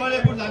 10,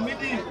 Honorable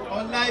Lamidi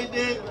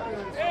Olaide.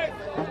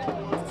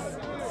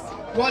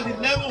 Ward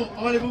 11,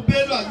 Honorable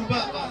Bello Ayuba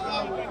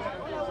Alawo.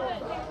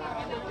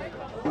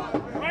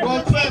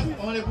 Ward 12,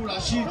 Honorable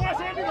Rashid.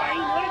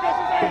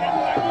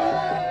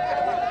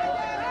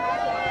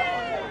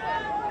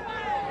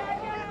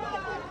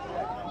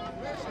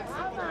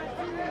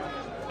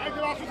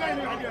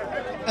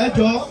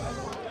 Ẹjọ́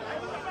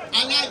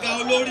alága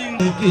olórí.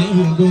 Kí n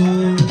gbọ́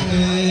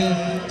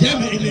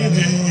jẹ́mi lè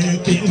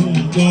kí n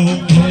gbọ́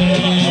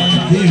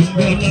kí n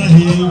gbọ́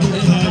láyé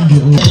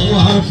ayọ̀.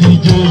 Wọ́n á fi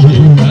jòyè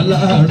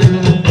aláàárẹ̀.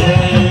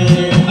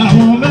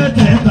 Àwọn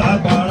mẹ́tẹ̀ẹ̀ta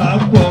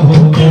parapọ̀.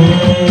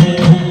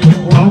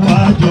 Wọ́n wá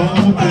jọ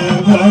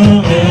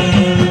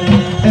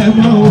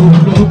ẹ̀mọ́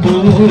olóko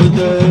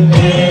jẹ.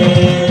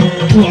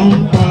 Wọ́n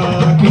ń pa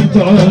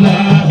Akíntọ́lá.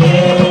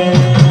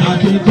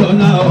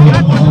 Akíntọ́lá ọmọ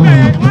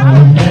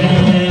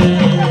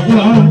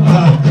wọ́n pa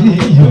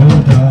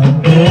Ìyọ̀dá.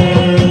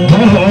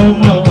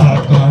 Ọmọ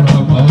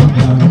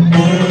àkàràmọ̀gà.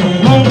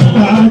 Wọ́n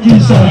pa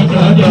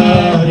Jísàdádá.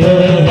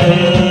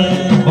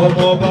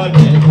 Ọmọ bá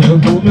ní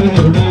ẹ̀kú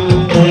mẹ́rin.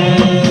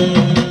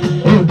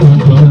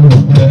 Òdòdó ló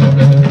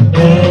bẹ̀rẹ̀.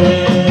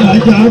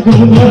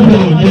 Ajagun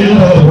mọ́lò ní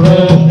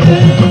ọ̀rọ̀.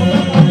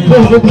 Bó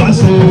bá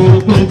ṣe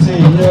pé ti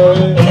yẹ.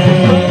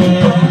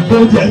 Bó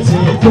jẹ́ ti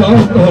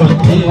jọ́kọ̀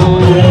ní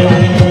oore.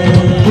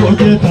 Bó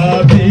jẹ́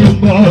tàbí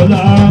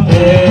mọ́lá.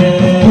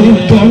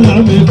 Bọ́lá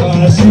mi kà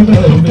sí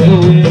mẹ́mẹ́.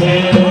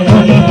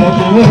 Ọlọ́mọ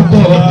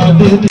ọkọ̀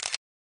adé ní.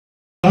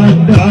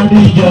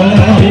 Àdáríjọ́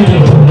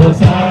ìrò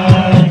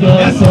sáájọ́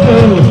sọ.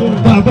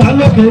 Bàbá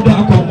lókè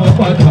dàpọ̀ mọ́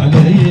padà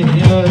lẹ́yìn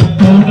yẹn.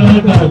 Ọ̀nà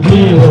gbàgbé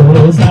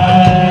ìrò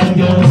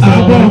sáájọ́ sọ.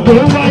 Àbọ̀kọ̀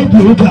wá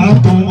ìlú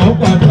dàpọ̀ mọ́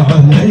padà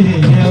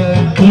lẹ́yìn yẹn.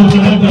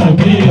 Ọ̀nà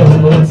gbàgbé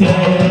ìrò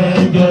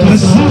sáájọ́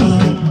sọ.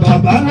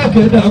 Bàbá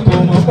lókè dàpọ̀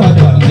mọ́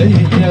padà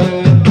lẹ́yìn yẹn.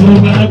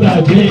 Ọ̀nà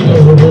gbàgbé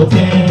ìrò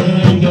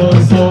sáájọ́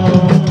sọ.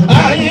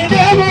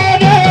 Àyìndé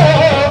mọ́dé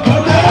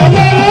ọ̀gá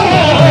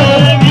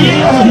bí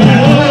ọ̀yẹ́.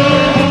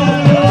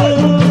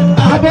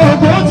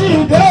 Abogun ti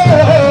dé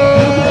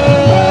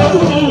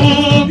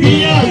bí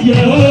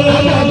ọ̀yẹ́.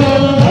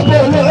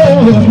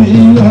 Abogun bí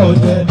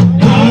ọ̀yẹ́.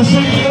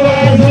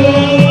 Aṣíwájú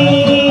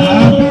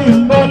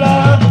Abímbọ́lá.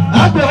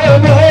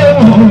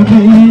 Abogun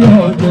bí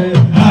ọ̀yẹ́.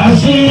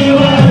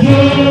 Aṣíwájú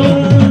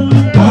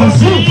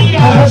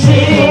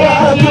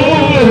aṣíwájú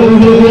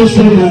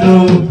olóṣèlú.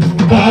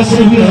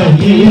 Kásìmẹ̀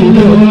yìí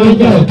ló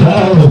jọ̀ká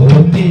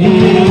òní.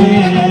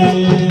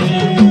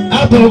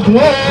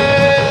 Abogun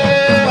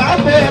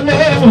abẹ́lé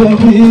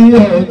òbí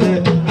ọ̀dẹ.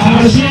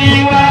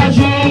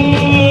 Aṣíwájú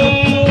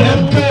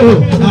ẹ̀mẹ́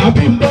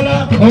Abímbọ́lá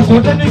ọkọ̀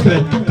dẹ́nìfẹ̀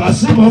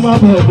Kásímọ̀ má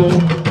bọ̀dọ̀.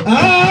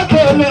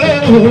 Abẹ́lé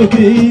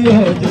òbí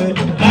ọ̀dẹ.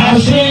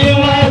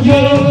 Aṣíwájú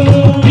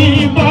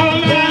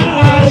Bímbọ́lá.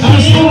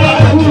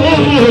 Aṣíwájú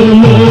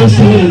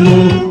olóṣèlú.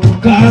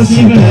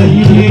 Kásìmẹ̀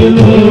yìí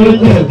ló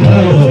jọ̀ká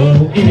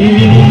òní.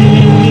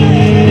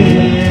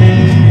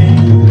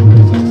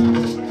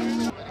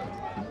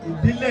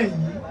 Ìbílẹ̀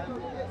yìí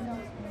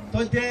tó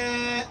jẹ́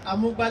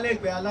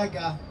amúgbálẹ́gbẹ̀ẹ́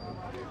alága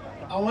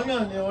àwọn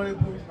náà ni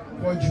Honorable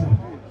Pọ̀jù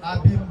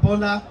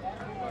Abímbọ́lá.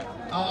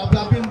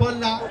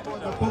 Abímbọ́lá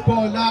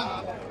Pópóọlá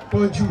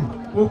Pọ̀jù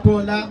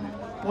Pópóọlá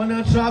wọn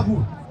náà travel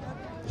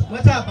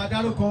wọ́n tí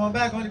àbádárúkọ wọn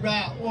báyìí kan nígbà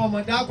wọn ọmọ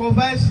dákọ̀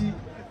fáìsì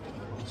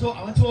so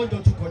àwọn tí wọ́n jọ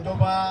tukọ̀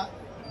jọba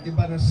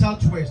Ìbàdàn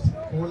South West.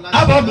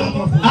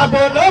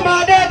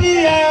 Àbọ̀lọ́mọdé ní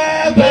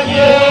ẹgbẹ́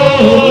yìí.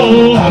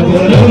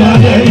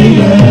 Àbọ̀lọ́mọdé ní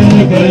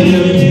ẹgbẹ́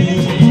yìí.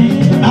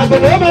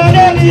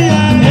 Àbọ̀lọ́mọdé ní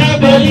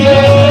ẹgbẹ́ yìí.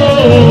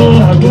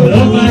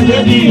 Àbọ̀lọ́mọdé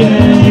ní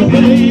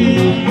ẹgbẹ́ yìí.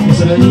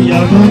 Ìsẹ̀yìn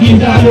àbọ̀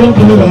kíkà ló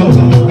kúrò.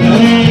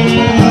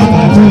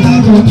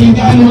 Àbọ̀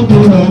kíkà ló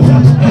kúrò.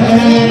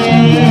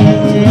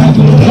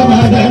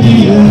 Àbọ̀lọ́mọdé ní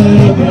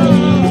ẹgbẹ́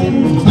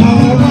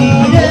yìí.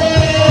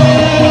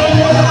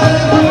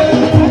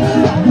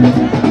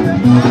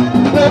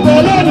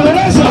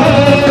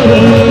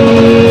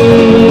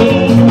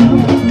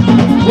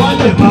 Wọ́n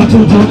lè máa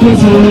tuntun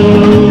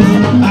tuntun,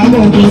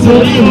 àwọn òkè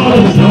sórí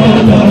ọ̀sán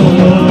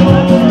lọ́wọ́,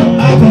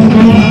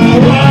 àbọ̀bọ̀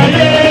àwọn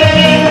ayé.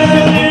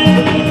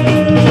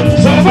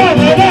 Sọ̀fọ̀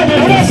ọ̀gá mi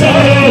rẹ̀sẹ̀.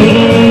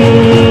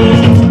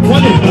 Wọ́n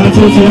lè máa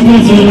tuntun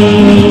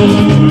tuntun,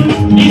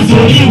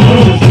 nítorí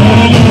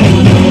ọ̀sán lọ́wọ́.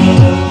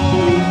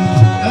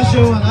 Ẹ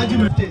ṣeun Alhaji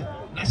Mete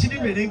Rashidi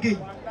Merengue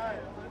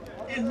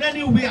in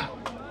anywhere.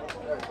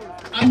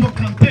 I'm a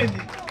campaign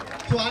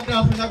tó a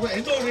dára fún lágbára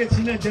èyí tó rí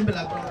etí náà jẹ́ ń bẹ̀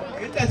lágbára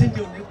èyí tí a ti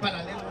jẹ́ òní padà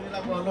lẹ́nu ní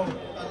lágbára ọlọ́run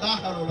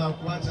aláhàrọ̀lá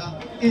àkùwájá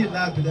ìlà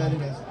àbílẹ̀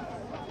àríwẹ̀.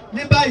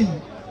 ní báyìí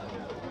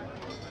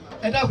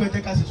ẹ dákun ẹ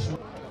jẹ́ ká sì sùn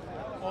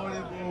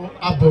ọ̀rẹ́bù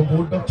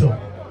Abogun dọ́kítọ̀.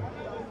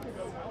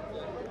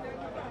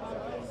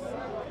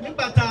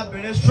 nígbà tá a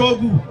bẹ̀rẹ̀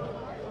struggle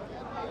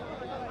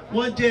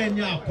wọ́n jẹ́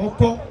ẹni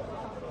àkọ́kọ́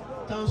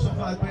tá ń sọ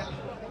fún àgbẹ̀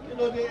kí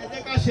ló dé ẹ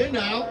jẹ́ ká ṣe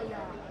náà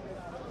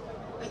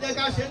ẹ jẹ́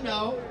ká ṣe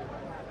náà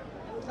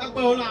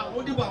lápẹ́ ọ̀la àwọn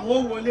òdìbò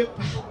àwọn wọlé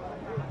pa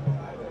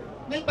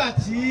nígbà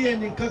tí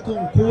ẹnìkan kan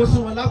ò kó sí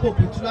wọn lápò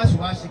pẹ̀tù láti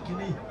wá ṣe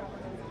kínní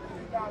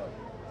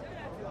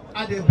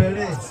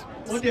adẹ̀bẹ̀rẹ̀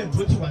wọ́n dẹ̀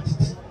dúró tì wá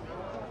títí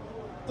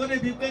tó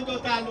débi pé ń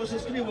tọ́ta lọ ṣe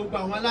sínú gbogbo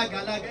àwọn alága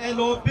ẹ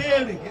lọ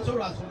béèrè kí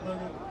sọ̀rọ̀ àsọ̀gbọ́n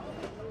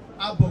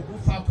Abogun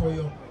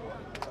fakọyọ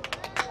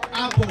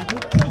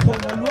Abogun kú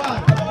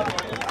fọmọlúwàbí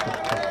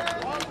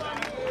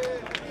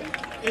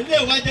ilé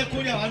ìwájẹ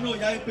kórè àwa náà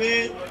yá pé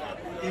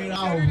ìra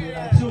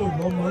òwúrà tí ò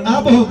lọ́mọ ní.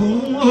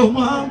 Abogun ò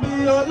máa ń bí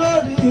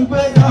olórí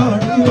ìgbéyàwó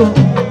o.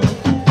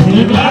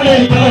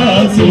 Ìbálẹ̀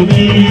náà ti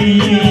mi,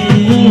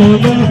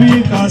 olórí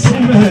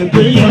Kàsímẹ̀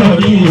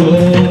gbéyàwó o.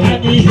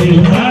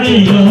 Ìbálẹ̀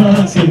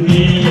náà ti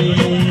mi.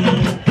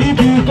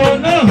 Ibi kò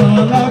náà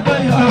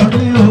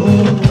lágbéyàwó o.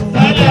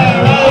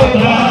 Tàdára ó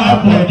bá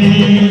pọ̀ ní.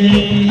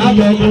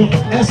 Abogun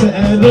ẹsẹ̀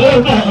Ló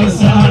bá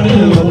sáré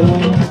o,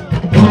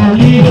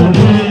 orí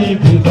òwe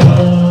ibì kan.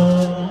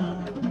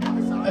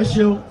 ẹ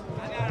ṣeun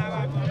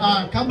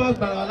kábọ̀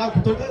gbàrà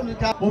alákòótó tẹ́lẹ̀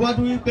ká mo bá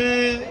dún wípé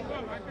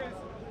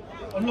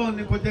ọlọ́run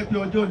ní kó jẹ́ pé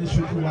ọjọ́ òní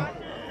ṣojú wa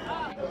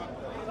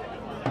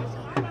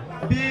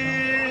bí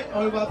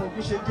ọ̀rẹ́ wa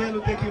Abogun ṣe jẹ́ ló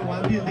jẹ́ kí n wà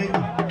ní ilé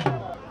yìí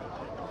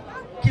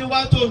kí wá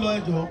tó lọ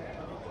ẹjọ́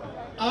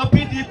àwọn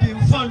PDP ń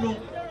fọ́nu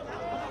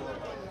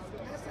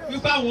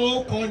wípé àwọn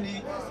ó kọ́ ni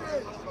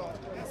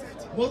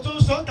mo tún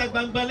sọ ń ta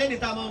gbangba lẹ́ni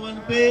tá a máa wọn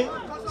pé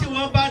tí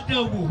wọ́n bá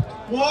dán wò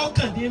wọ́n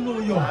kàn nínú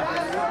yọ̀.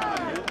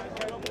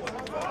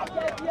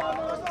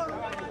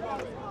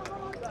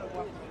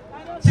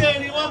 tí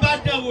ẹni wọ́n bá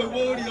dán wò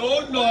ìwọ rẹ̀ ó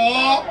lọ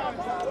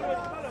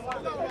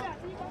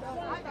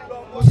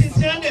kò sí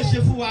tí wọ́n lè ṣe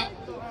fún wa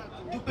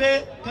ju pé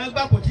ká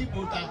gbàgbọ́ tí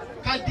ìbò ta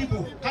ká dìbò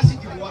ká sì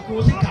dìbò wa kó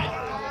o sì kà á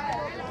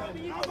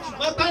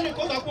ṣùgbọ́n ká ní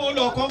kó sọ pé ó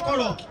lọ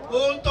kọ́kọ́rọ̀ ó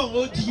ń tàn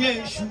ó jiyàn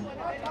iṣu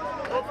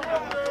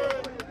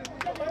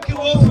kí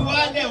wọ́n fi wá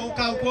lẹ̀ ń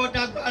ka gbọ́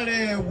dágbára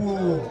ẹ̀ wò.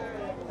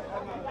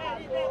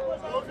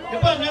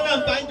 ìbọn náà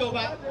ń bá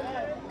ìjọba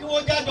kí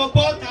wọ́n jájọ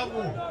bọ́ọ̀tà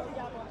wò.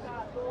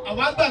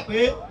 àwa gbà pé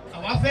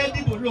àwa fẹ́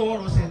dìbò lówó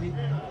rọ̀ṣẹ̀ ni.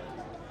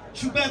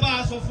 ṣùgbọ́n ẹ bá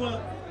a sọ fún ọ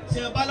tí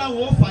ẹ bá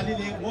láwọn ó fà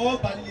líle wọ́n ó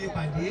bá líle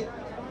pàdé.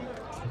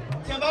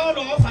 tí ẹ bá wọn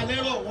lọ́wọ́ fà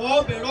lẹ́rọ̀ wọ́n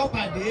ó bẹ̀rọ̀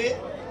pàdé.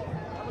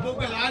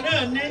 gbogbo ẹ̀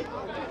náà ní.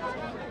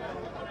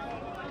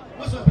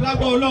 wọ́n sọ fún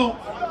lágbó ọlọ́run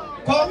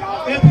kọ́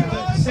April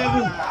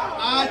 27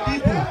 á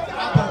dìbò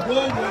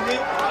Abogun wọlé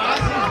á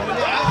sì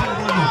wọlé á sì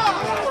wọlé.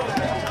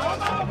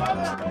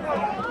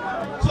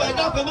 sọ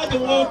ẹ̀dá kan mọ́tò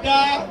wọn dá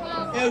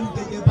ẹrù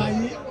tètè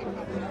báyìí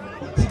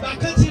tìgbà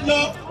kan ti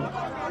lọ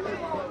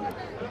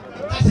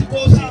àsìkò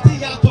sí ti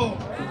yàtọ̀.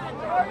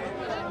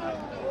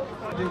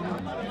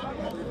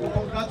 We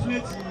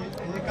congratulate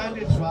the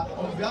candidates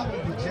on behalf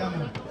of the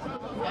chairman.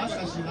 A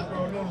ṣàṣì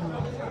lágbára ọlọ́run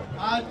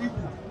á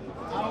dìbò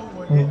á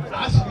wọlé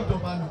á sì ní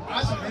ìjọba nù á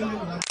sì lẹ́nu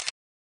ìlànà.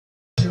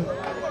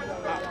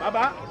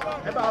 Bàbá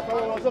ẹ bá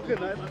fọwọ́ wọn sókè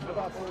náà ẹ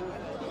bá fọwọ́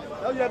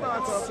ẹ yẹ bá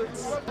sọ̀rọ̀ pé.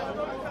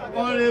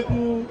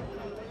 Honorable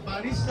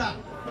Barrister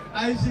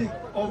Isaac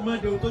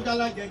Ọmọdé tó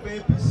jálágẹgbẹ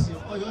APC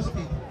Ọ̀yọ́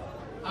State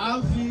à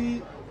ń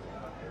fi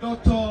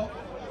Dr.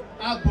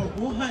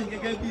 Abogun hàn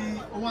gẹ́gẹ́ bí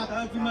ohun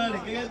àtàwọn fi máa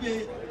rìn gẹ́gẹ́ bí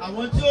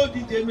àwọn tí ó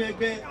díje nínú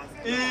ẹgbẹ́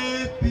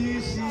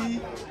APC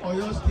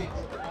Ọ̀yọ́ State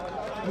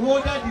wọ́n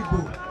dàdìbò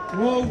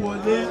wọ́n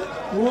wọlé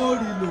wọ́n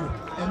rí lò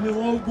ẹ̀mí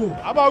wọ́n gò.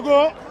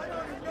 Abogun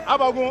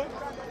Abogun.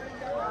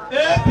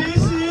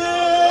 APC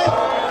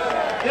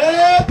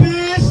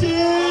APC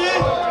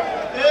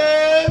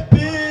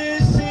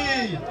APC.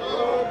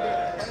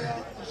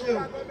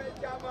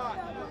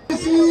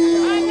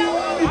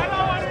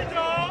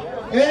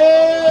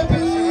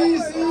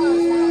 APC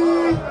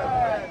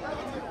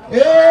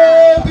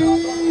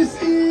APC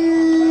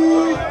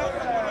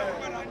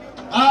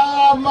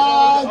a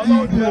máa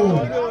dìbò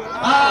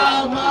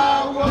a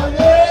máa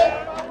wọlé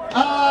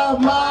a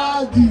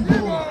máa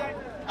dìbò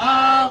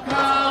a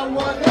máa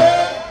wọlé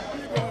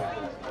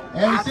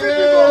ẹ ṣe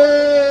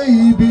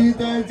ibi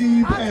tẹ́ ti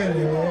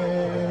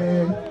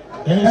bẹ̀rẹ̀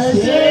Ẹ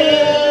ṣe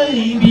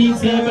ibi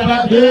tẹ́ bá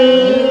dé.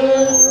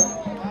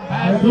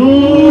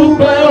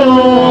 Àdúpẹ́ o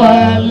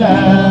àlà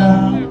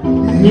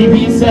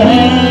níbi tẹ́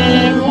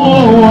mú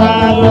wa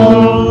lọ.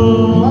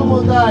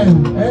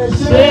 Ẹ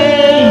ṣe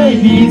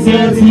ibi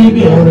tẹ́ ti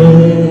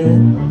bẹ̀rẹ̀.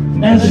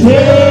 Ẹ ṣe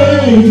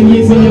ibi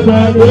tẹ́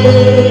bá dé.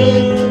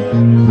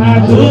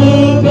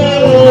 Àdúpẹ́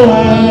o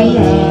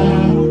àlà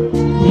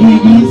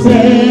níbi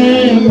tẹ́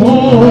mú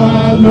wa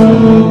lọ.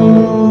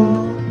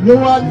 ló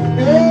wá ní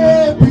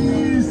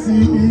APC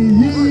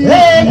yìí.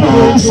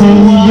 APC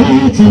yìí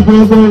ti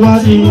gbogbo wa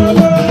ni.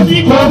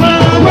 Kò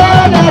máa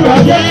gbọ́dọ̀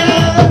bàjẹ́.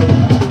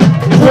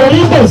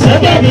 torí kò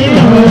sẹ́gbẹ́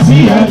mìíràn tí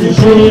a lè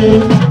ṣe.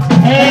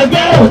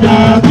 Ẹgbẹ́ ò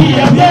dàbí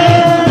ẹgbẹ́.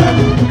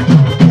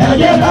 Ẹ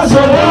jẹ́ ká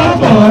sọ̀rọ̀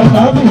ọ̀pọ̀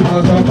tàbí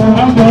ọ̀sọ̀kan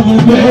ọ̀pọ̀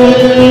gbé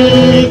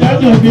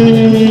kájọ gbé.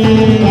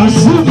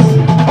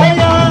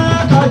 Ọ̀yá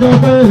kájọ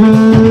gbé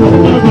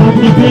ọ̀pọ̀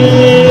gbé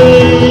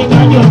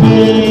kájọ gbé.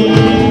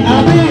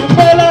 Àbí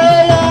ìpínlẹ̀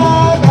yá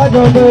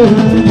kájọ gbé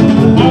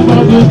ọ̀pọ̀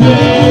gbé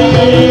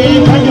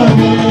kájọ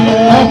gbé.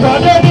 Ọ̀pọ̀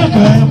lórí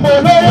kẹ̀ mo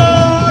lóyá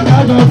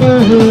kájọ gbé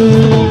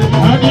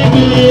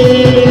àdìgbé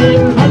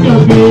kájọ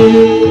gbé.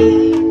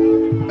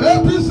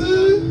 APC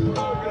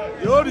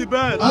Yóò rí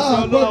bẹ́ẹ̀ a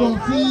gbọ́dọ̀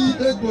fi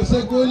egbò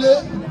ṣegolé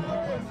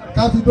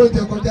ká fi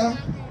dóúnjẹ kọjá.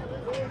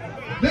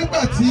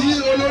 Nígbà tí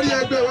olórí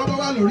ẹgbẹ́ wa bá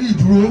wà lórí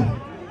ìdúró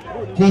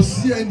kò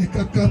sí ẹnì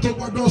kankan tó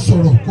gbọ́dọ̀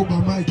sọ̀rọ̀ kó gba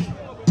máìkì.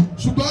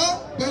 Ṣùgbọ́n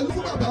pẹ̀lú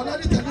fún bàbá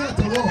aládìtẹ̀lé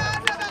àtẹ̀wọ̀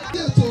ní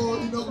ètò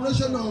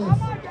inauguration of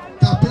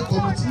campaign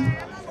committee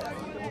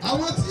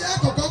àwọn tí ẹ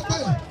kọ́kọ́ pè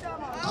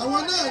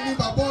àwọn náà ni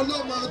bàbá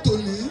ọlọ́mọ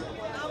tòní.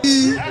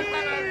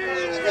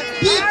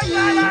 DG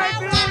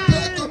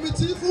campaign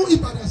committee fún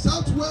Ibadan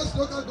South West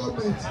local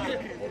government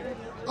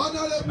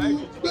Honourable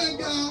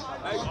Gbénga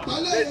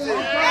Ọ̀pálẹ̀yẹ.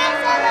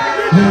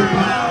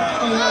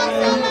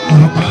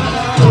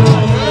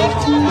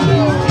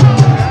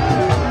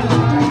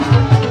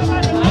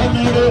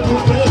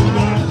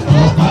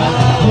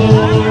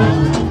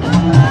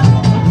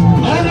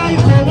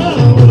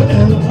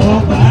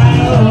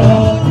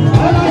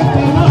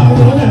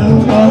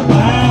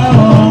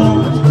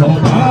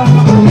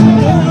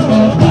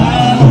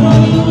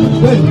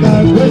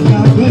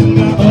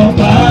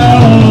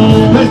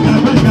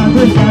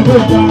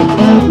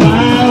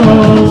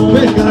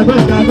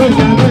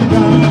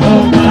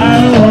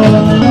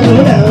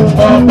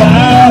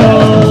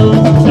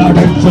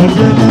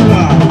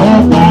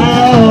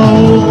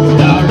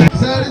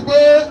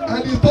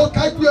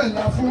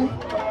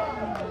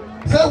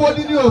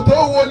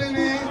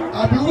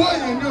 Àbí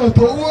wọ́ọ̀yàn ni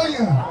òtó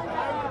wọ́ọ̀yàn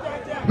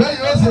bẹ́ẹ̀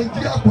yóò ṣe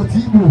jí àpótí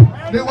ìbò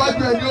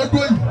níwájú ẹni ó dó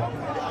yìí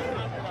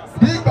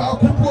bí ìgbà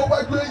kúkú ó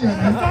wájú èèyàn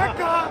ni.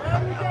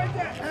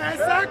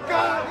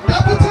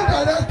 Deputy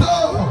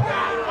Director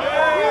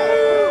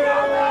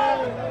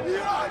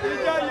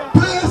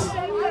Prince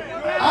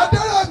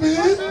Adérẹ̀mí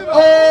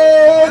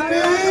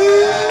Òní.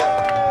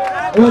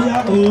 Oya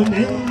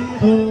Òní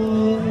o,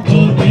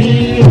 Òní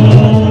o,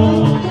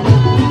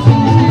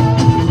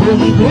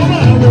 òyìnbó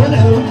máa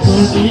wọlé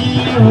Òní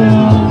o,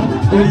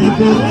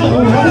 òyìnbó máa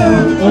wọlé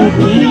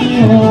Òní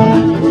o,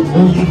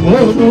 òyìnbó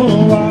ló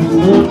wà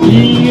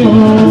Òní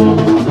o,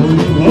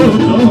 òyìnbó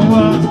ló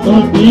wà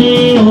Òní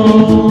o,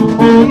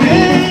 Òní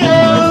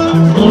o,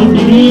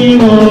 Òní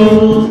o,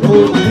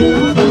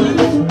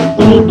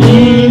 Òní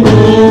o.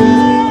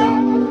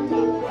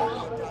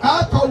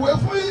 Akọ̀wé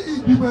fún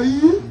ìgbìmọ̀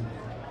yìí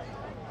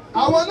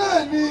àwọn náà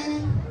ni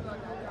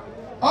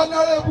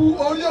Honourable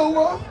Orí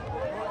Owó,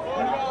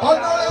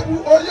 Honourable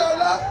Orí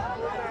Ọlá,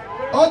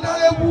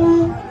 Honourable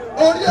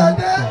Orí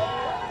Adé,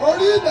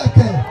 Orí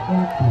Ìlẹ̀kẹ̀,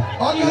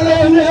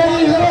 Honourable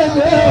Orí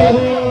Ọlá.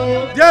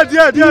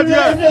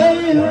 díẹ̀.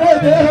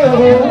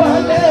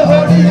 Wálé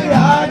orí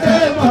adé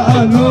máa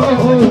lò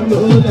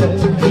lólè.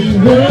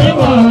 Ìwé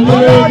máa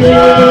lóde.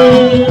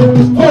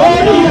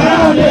 Orí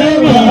adé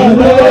máa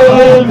lò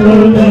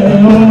lólè.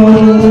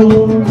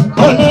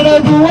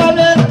 Honourable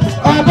Wálé,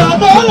 ọba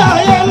tó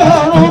láyé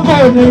lọ́run kò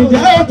ní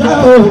jẹ́ ọ̀tá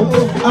o.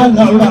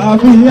 Àlọ́ra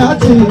bí a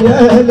ti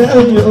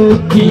ẹlẹ́yìn o.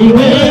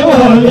 Ìwé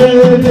wọlé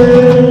dé.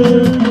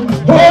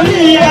 Orí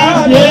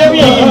adé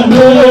máa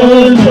lò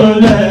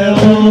lólè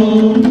o.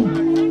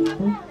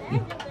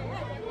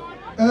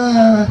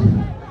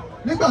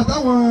 Nígbà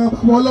táwọn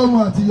bàbá ọlọ́mọ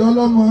àti ìyá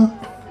ọlọ́mọ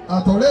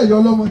àtọ̀rẹ́ ìyá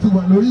ọlọ́mọ ti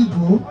wà lórí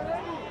ìdúró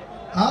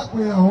á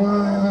pe àwọn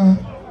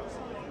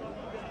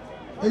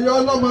ìyá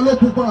ọlọ́mọ ló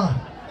pupa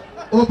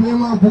obìnrin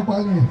máa pupa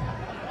ni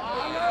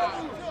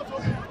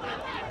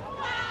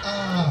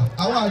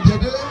àwọn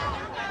àjẹdé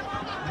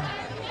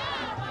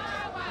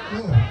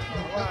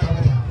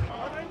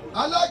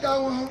alága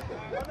wọn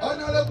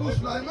Honourable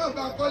Sulaiman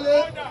Bankole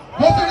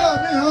mo fi rà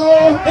mí hàn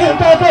ó.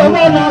 Nǹkan tó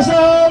bá lọ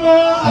sọ́mọ́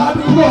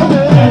àdúgbò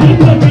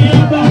mi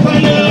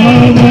Bankole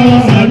ọmọ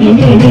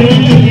àdúgbò mi.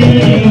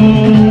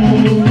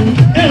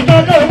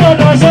 Nǹkan tó bá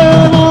lọ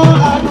sọ́mọ́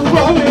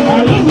àdúgbò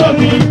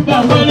mi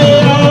Bankole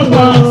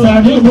ọmọ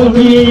àdúgbò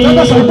mi.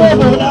 Lọ́kọ̀ sọ pé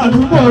mo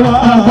ládùúgbò wa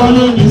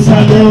Bankole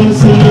ìsàlẹ̀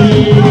òsì.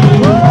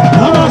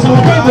 Lọ́kọ̀ sọ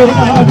pé mo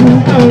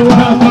ládùúgbò wa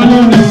Bankole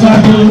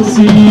ìsàlẹ̀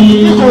òsì.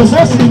 Kò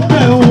sọ́sì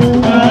bẹ́ẹ̀ o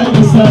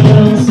ìsàlẹ̀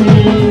òsì.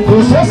 Kò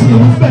sọ́sì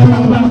bẹ́ẹ̀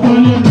o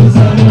Bankole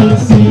ìsàlẹ̀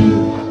òsì.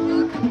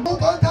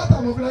 Onther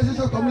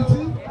mobilization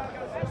committee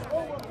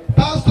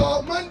Pastor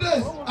Monday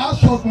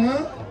Asọ̀gbọ́n.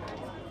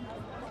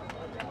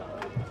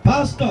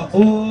 Pastor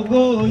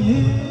ògo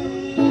yìí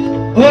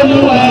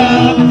Olúwa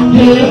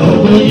yé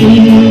ògo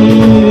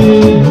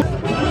yìí.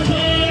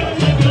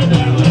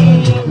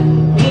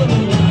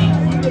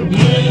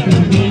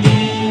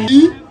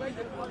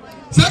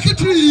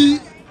 Secretary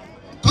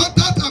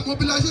Contact and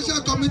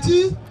Mobilization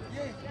Committee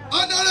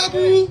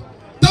Honourable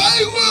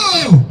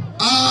Taiwo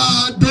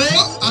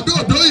Ado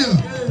Odoyan.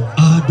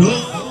 Ado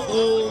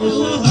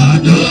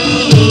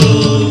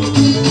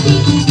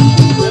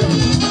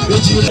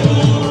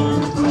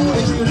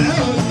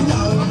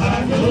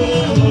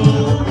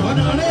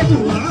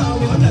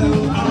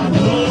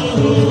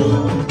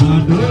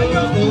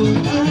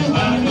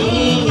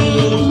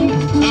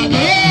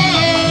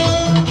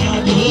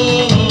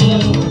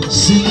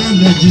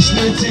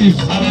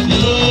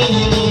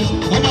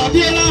ọmọ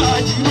Abíọ́lá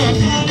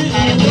Àjímọ̀bí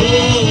àdó.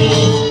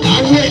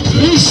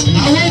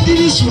 Àwọn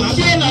Ìdírísù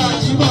Abíọ́lá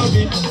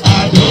Àjímọ̀bí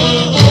àdó.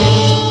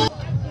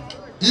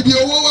 Ibi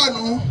owó wà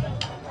nù.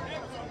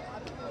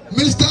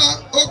 Mr.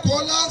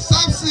 Okola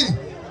Samson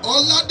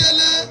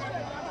Ọládélé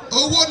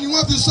owó ni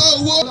wọ́n fi sọ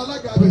owó.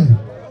 Alága bẹ̀.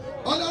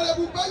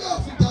 Ọ̀nàrẹ́bù Báyọ̀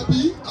Fìtàbí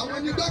àwọn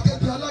ẹni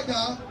gbákejì alága.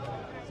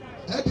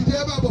 Ẹ dìde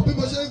ẹ bá bọ̀ bí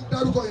mo ṣe ń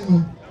dárúkọ yìí nù.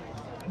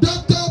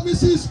 Dr.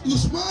 Mrs.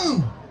 Usman.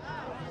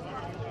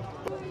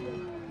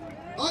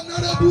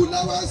 Ọ̀nàrẹ́bù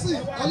Láwásì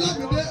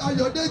Ọlámídé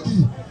Ayọ̀dèjì.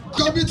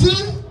 Kọ̀mítì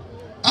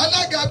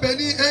alága bẹ̀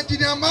ni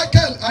Engineer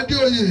Michael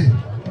Adéoyè.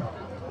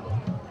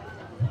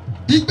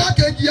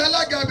 Igbákejì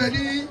alága bẹ̀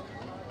ni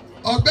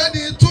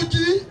Ọ̀gbẹ́ni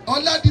Túnjí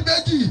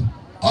Ọládìméjì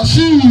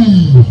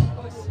Ọ̀ṣìn.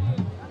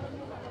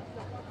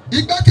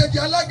 Igbákejì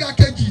alága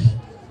kejì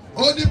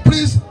oní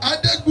Prince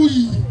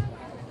Adégbùyì.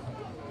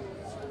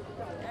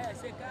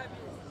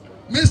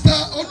 Mr.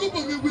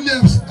 Olúbùnmi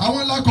Williams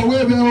àwọn lakọ̀wé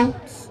rẹ̀ o.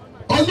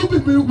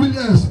 Olúbùnmi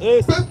Williams.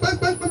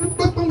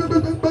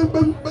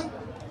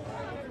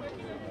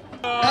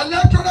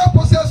 Electoral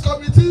Process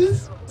Committee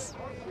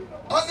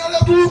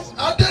Honourable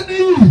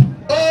Adeniyi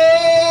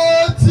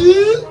Oti.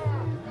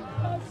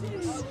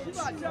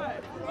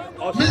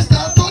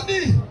 Mr.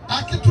 Tony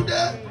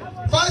Akitunde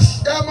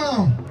Vice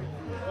Chairman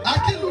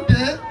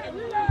Akilude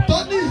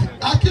Tony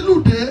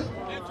Akilude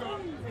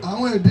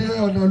àwọn èdè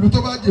ọ̀nà ìlú tó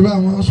bá jẹ́ bá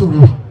àwọn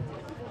sọ̀rọ̀.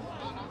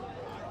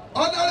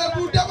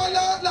 Honourable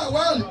Demola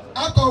Lawal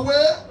akọ̀wé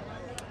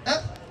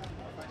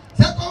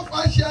second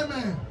vice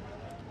chairman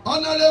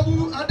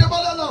Honourable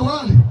Ademola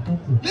Lawal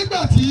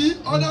nígbàtí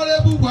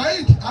Honourable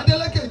Waheed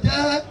Adeleke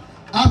jẹ́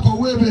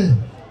akọ̀wé rẹ̀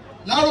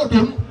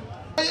láròdùn.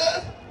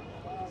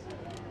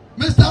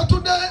 Mr.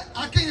 Tunde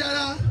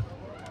Akinyera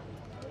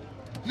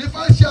ni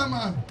vice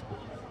chairman.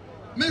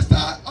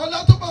 Mr.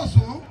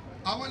 Olatobosun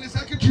àwọn ni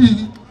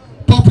secretary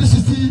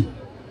publicity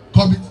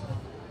committee.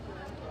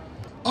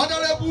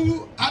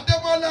 Honourable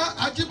Ademola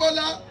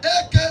Ajibola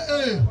aka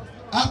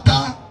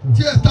Ata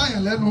tí ẹ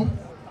tàyàn lẹ́nu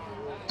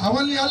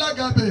àwọn ni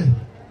alága bẹ̀.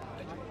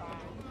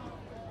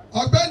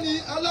 Ọ̀gbẹ́ni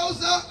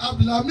Aláùsá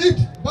Abdulhamid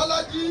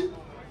Bọ́lájí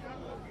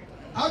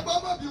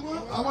agbọ́mọ̀bíwọ́n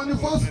àwọn ni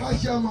first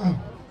vice chairman.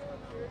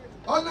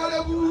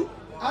 Honourable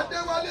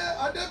Adéwálé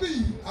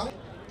Adébíyì.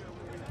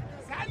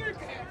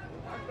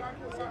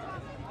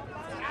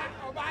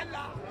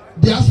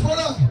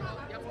 Diaspora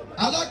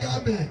alága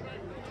bẹ̀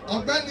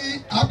Ọ̀gbẹ́ni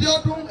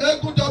Abíọ́dún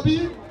Egúnjọbí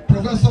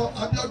Professor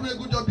Abíọ́dún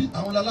Egúnjọbí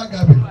àwọn alága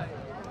bẹ̀.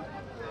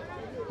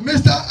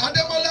 Mr.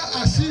 Adémọ́lá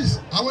Azeez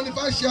àwọn ni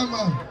vice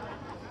chairman.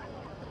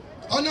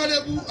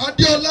 Honourable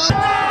Adéọlá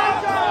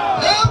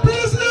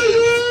APC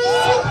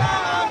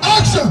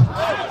action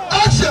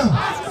action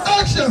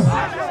action.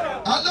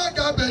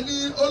 Alága bẹ̀ ni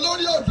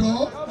olórí ọ̀dọ́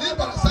ní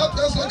Ibadan South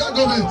West Local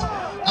Government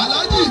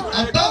Alhaji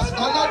Abbas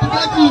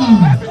Ọládìméjì.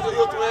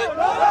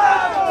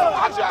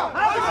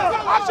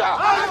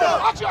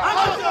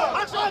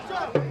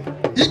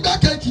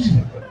 Igbákejì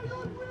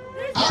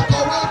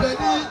akọ̀wé bẹ̀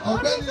ni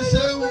Ọ̀gbẹ́ni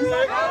Ṣeun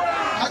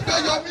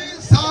Agbẹ́yọmí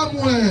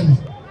Samuel.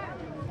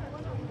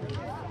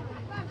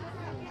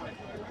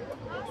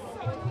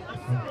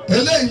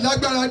 Eléyìí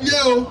lágbára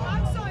díẹ̀ o.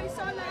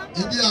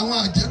 Ibi àwọn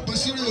àjẹ́ pín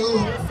sílẹ̀ o.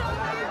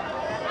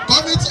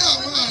 Kọ́mítì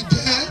àwọn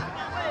àjẹ́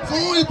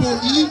fún ìbò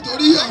yìí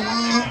torí àwọn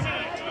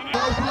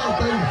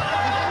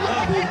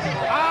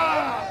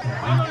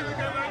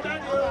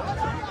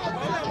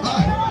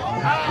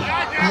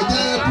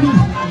àjẹ́ blue.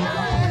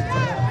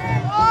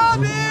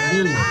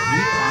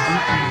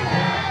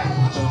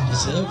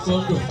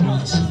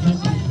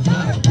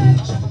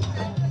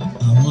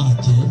 Àwọn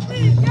àjẹ́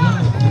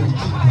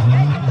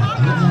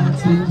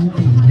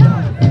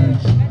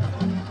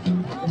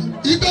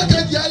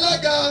igbákejì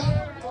alága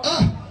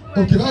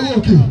òkè báwo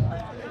òkè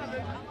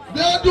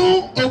Bíọ́dún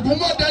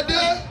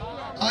Ògúnmọ́dẹ́dẹ́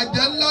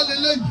àjẹ́ ńlá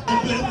lélẹ́yìí.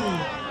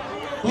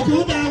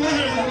 òkúta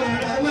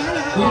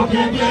wẹ́rẹ́wẹ́rẹ́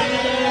òkè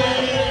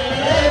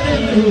bẹ́ẹ̀.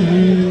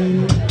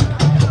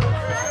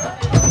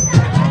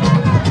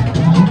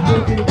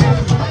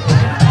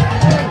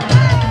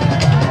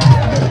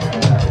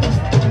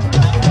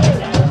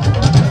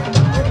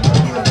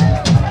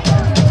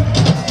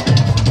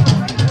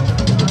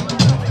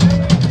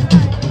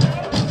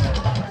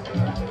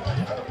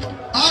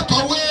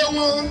 Akọ̀wé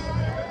wọn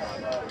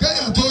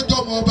kéèyàn tó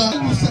jọmọ ọba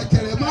lu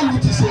ṣẹ̀kẹ̀rẹ̀ má lu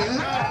ti ṣe é.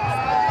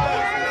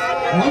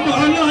 Ọmọ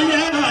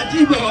ọlọ́yẹ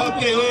àjíbọ̀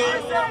ọ̀kẹ́ o.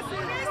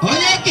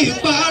 Ọyẹ́ kì í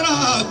para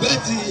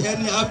àgbẹ̀tì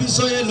ẹni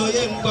àbísọ́yé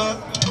lọ́yẹ́ ń gbọ́.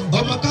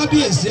 Ọmọ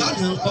kábíyèsí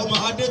àná ọmọ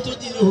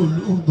Adétúnjì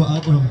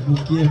Olúbàdàn kò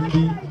kí ẹ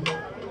bí.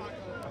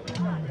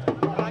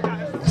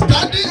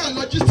 Standing and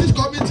Logistics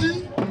Committee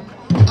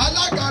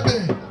alága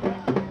bẹ̀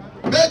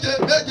méje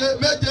méje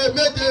méje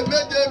méje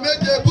méje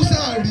méje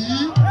Búsàrí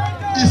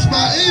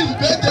Ismail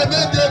méje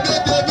méje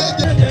méje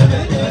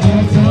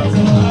méje.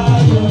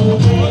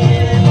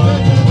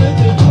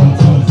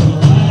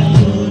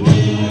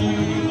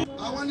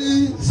 Àwọn ni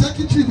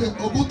secretary bẹ̀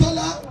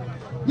Ògúntọ́lá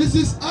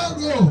Mrs.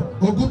 Aro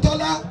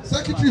Ògúntọ́lá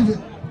secretary bẹ̀.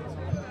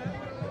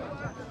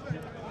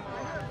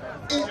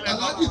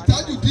 Alhaji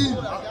Tajudeen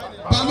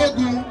Balo.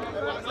 Abogun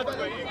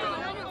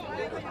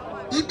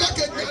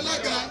igbákejì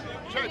alága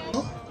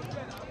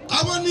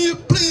àwọn ní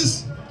prince.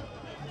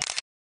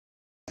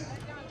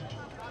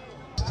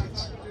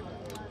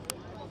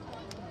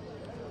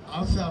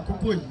 a fi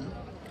àkókò yìí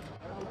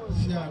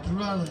fi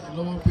àdúrà ràn yín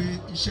lọ́wọ́ pé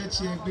iṣẹ́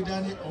tí ẹ gbé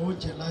dání ọ̀hún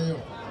jẹ́ láyọ̀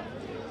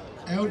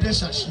ẹ ó dẹ̀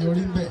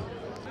ṣàṣeyọrí ńbẹ̀.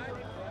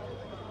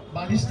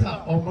 Barrister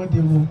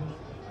Ọmọdéwu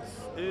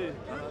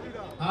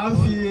a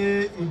fi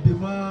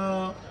ìgbìmọ̀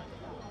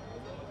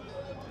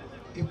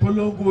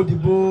ìpolongo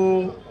òdìbò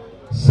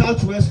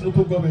South West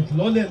Local Government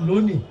lọ́lẹ̀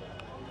lónìí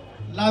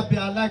lábẹ́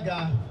alága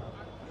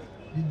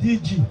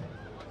ìdíjì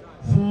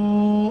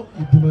fún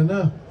ìgbìmọ̀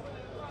náà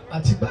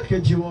àti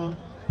igbákejì wọn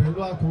pẹ̀lú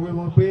akọ̀wé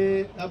wọn pé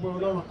lágbára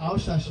Ọlọ́run a ó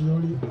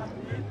ṣàṣeyọrí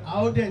a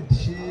ó dẹ̀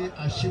ṣe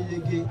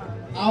àṣeyege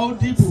a ó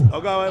dìbò a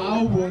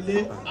ó wọlé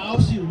a ó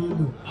sì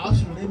rúlò a ó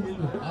sì rémi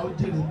lò a ó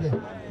jèrè bẹ́ẹ̀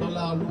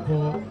lọ́lá olùkọ́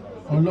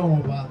Ọlọ́run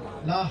ọba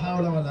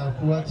láhàúlà wàlà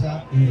kúwátá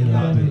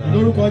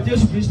lórúkọ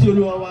Jésù Kristi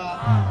Olúwa wa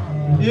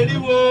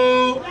eriwo.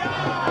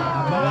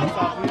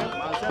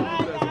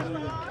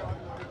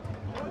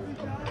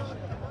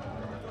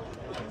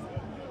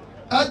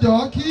 ẹ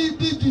jọ̀ọ́ kí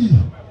dídì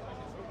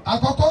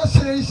àkọ́kọ́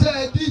ṣe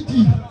iṣẹ́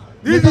dídì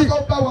ní kọ́kọ́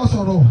bá wa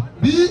sọ̀rọ̀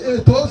bí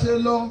ètò ṣe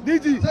lọ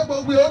ṣé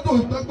gbogbo odò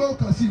gbọ́ngbọ́n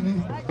kan sí ni.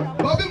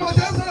 bọ́ bí mo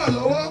ṣe ń sọ̀rọ̀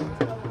lọ́wọ́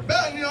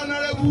bẹ́ẹ̀ ni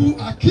ọ̀nàrẹ́bù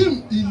Akeem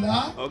Ìlá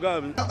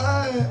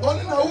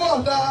onínáwó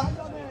ọ̀la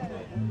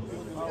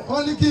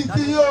wọ́n ní kí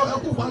yóò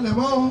ẹkú palẹ̀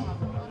mọ́.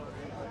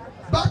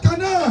 bákan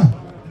náà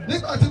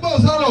nígbà tí mo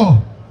sọ̀rọ̀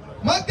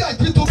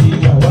mágàjí tó.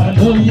 àwa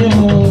lóye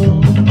o.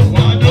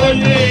 àwa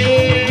lóye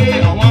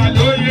àwa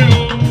lóye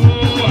o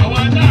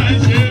àwa náà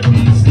ṣe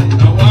bí sí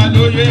àwa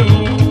lóye o.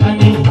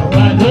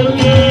 àwa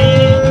lóye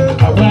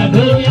àwa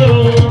lóye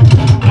o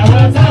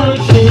àwa táwọn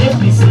ṣe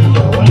APC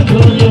àwa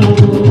lóye o.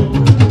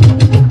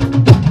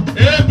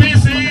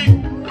 APC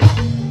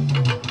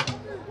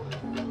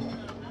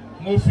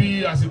mo fi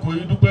àsìkò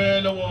yìí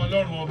dúpẹ́ lọ́wọ́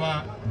Ọlọ́run ọba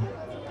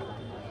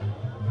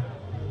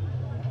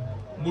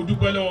mo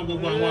dúpẹ́ lọ́wọ́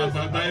gbogbo àwọn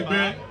àgbààgbà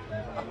ẹgbẹ́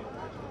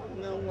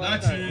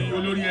láti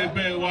olórí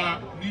ẹgbẹ́ wa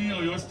ní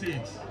Ọ̀yọ́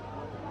State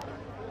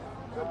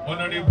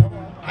Honourable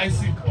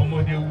Isaac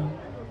Ọmọdéwu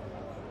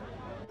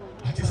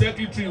àti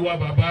secretary wa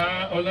bàbá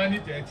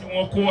Ọlánìtẹ̀ tí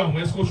wọ́n kó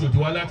àwọn esco ṣòdì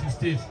wá láti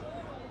state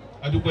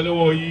adúpẹ́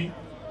lọ́wọ́ yìí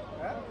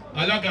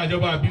alága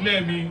ìjọba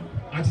àbílẹ̀ mi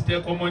àti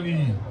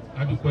tẹ́kọ́mọ́nìyí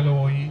adúpẹ́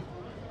lọ́wọ́ yìí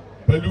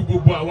pẹ̀lú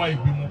gbogbo àwa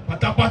ìgbìmọ̀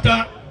pátápátá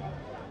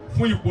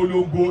fún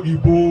ìpolongo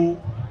ìbò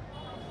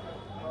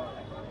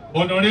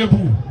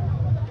Honourable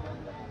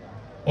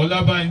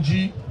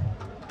Ọlábánjí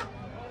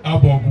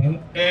Abogun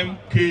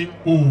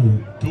MKO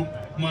tó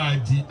máa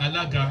di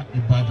alága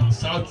Ìbàdàn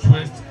South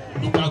West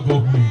Local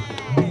Government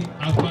ní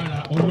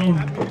agbára Ọlọ́run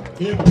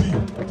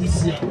APC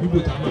níbo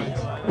tá a máa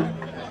di.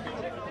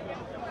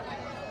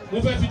 mo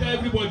fẹ́ fi dá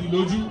everybody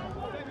lójú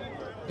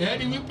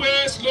ẹni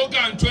wípé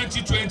slogan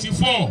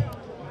 2024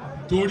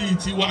 torí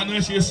tiwa náà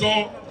ṣe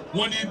sọ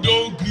wọ́n ní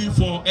don't gree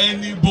for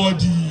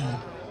anybody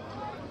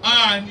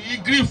and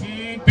gree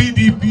fún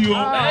PDP o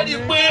ẹni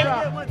pé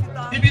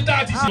ibi tá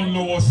a ti ṣe ń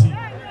lọ́wọ́ sí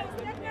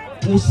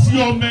kò sí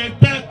ọmọ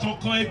ẹgbẹ́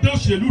kankan ẹgbẹ́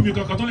òṣèlú mi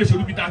kankan tó lè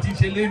ṣèlú bí tá a ti ń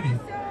ṣe lénìí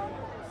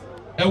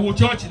ẹ wo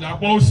chọ́ọ̀chì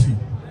lápá òsì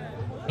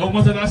ẹ wo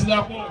mọ́sálásí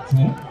lápá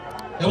ọ̀tún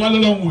ẹ wá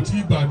lọ́lọ́run ò tí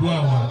ì gbàdúrà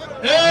wa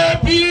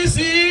APC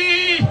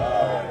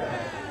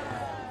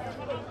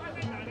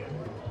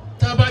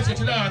tá a bá ṣe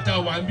tí lára ta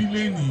wà ń bí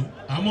lénìí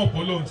àmọ́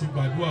ọ̀pọ̀lọ́run ti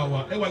gbàdúrà wa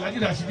ẹ wà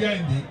lájìdá sílé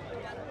àìndé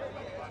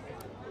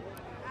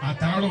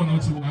àtàárọ̀ náà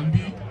ti wà ń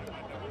bí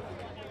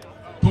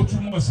tó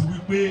túmọ̀ sí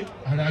wípé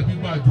ara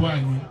gbígbàdúrà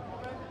ni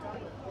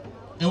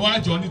ẹ wá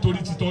jọ nítorí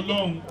títọ́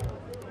lọ́hùn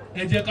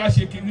ẹ jẹ́ ká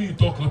ṣe kínní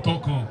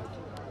ìtọkàntọkàn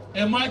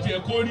ẹ má jẹ́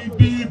kó rí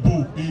bí ìbò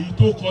èyí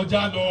tó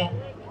kọjá lọ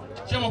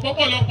ṣé mo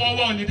pọ́pọ́lọpọ̀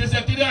wa ò lè dé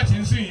sẹ́kírìàtì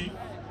ń sìn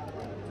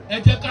ẹ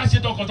jẹ́ ká ṣe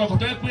tọkàntọkàn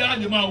tó yẹ pé a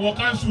lè máa wọ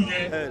káńsù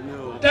yẹn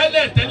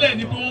tẹ́lẹ̀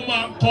ni pé wọ́n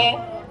máa ń kọ́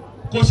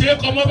kò ṣeé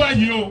kọ́ mọ́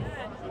báyìí o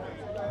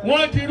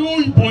wọ́n ti rú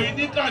ìbò yìí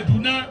ní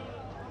Kaduna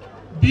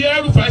bí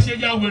ẹrùfà ṣe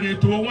ya wèrè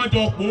tó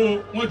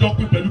wọ́n jọ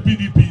pín pẹ̀lú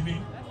PDP ni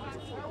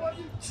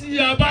tí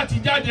a bá ti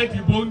jáde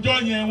dìbò ńjọ́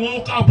yẹn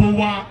wọ́n kàbò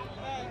wa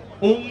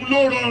òun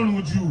ló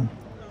rọrùn jù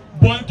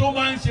bọ́n tó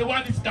máa ń ṣe wá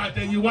ní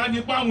tàtẹ̀yìn wá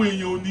nípa àwọn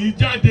èèyàn ò ní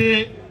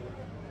jáde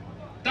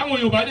táwọn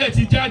èèyàn bá dẹ̀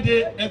ti jáde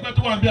ẹgbẹ́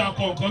tó wà bí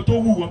akọ nǹkan tó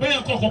wù wọ́n bẹ́ẹ̀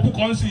yẹn kọ̀ọ̀kan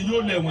púpọ̀ ń sìn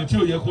yóò lẹ̀wọ̀n tí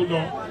ò yẹ kó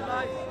lọ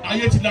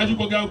ayé ti lajú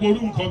gbogbo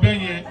orú nǹkan bẹ́ẹ̀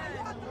yẹn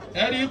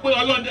ẹ rí i pé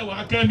ọlọ́dẹ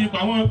wàá kẹ́mi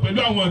pẹ̀lú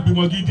àwọn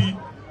ìgbìmọ̀ gidi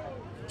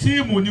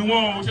tíìmù ni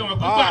wọ́n ṣe wọ́n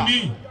pípa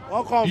míì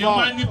ìyẹn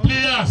máa ń ní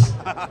players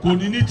kò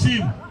ní ní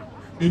tíìmù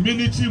èmi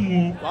ní tíìmù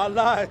o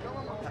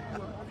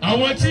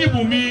àwọn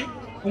tíìmù mi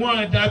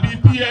wọn dàbí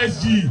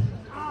PSG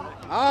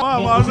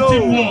wọn kò sí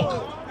teamwork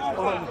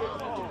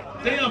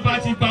téèyàn bá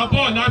ti gba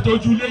bọ́ọ̀lù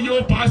látọjúlé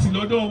yóò paasi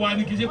lọ́dọ̀ wa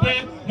ni kì í ṣe pé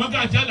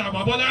mọ́gàjí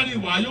àlàbàbọ́ láàrin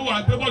ìwà yóò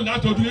wá gbé bọ́ọ̀lù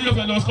látọjúlé yóò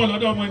fẹ́ lọ score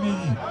lọ́dọ̀ ọmọ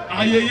nìyí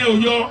ayẹyẹ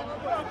òyọ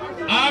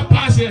á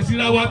paasi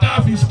ẹ̀sìnra wa tá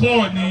a fi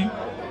score ni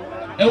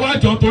ẹ wá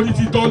jọ torí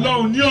ti tọ́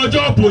lọ́hùn ní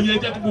ọjọ́ òbò yẹn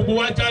jẹ́ kí gbogbo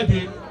wa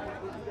jáde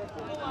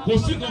kò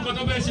sí nǹkan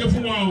tó fẹ́ ṣe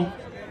fún wa o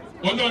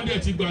Ọlọ́run dẹ̀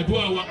ti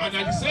gbàdúrà wa and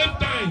at the same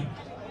time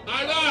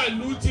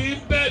aráàlú ti ń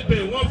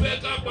bẹ̀bẹ̀ wọ́n fẹ́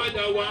ká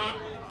padà wá.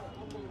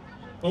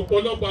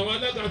 Ọ̀pọ̀lọpọ̀ àwọn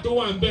alága tó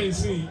wà ń bẹ̀ ń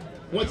sìn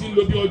wọ́n ti ń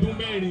lo bí ọdún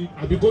 4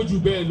 àbí kó jù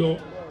bẹ́ẹ̀ lọ.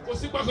 Kò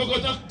sí pàkọ́kọ́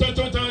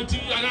tán tí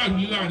aráàlú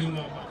ní láàrin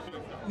wọn.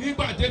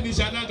 Nígbà tẹ́mi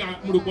ṣe alága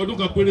mo rò pọ̀dún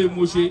kan péré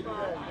mo ṣe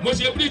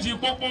bíríìjì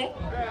pópó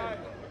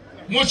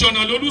mo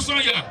ṣọ̀nà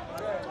lólúsànyà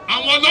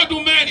àwọn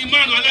ọlọ́dún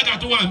 4-5 alága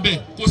tó wà ń bẹ̀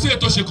kò sí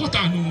ètò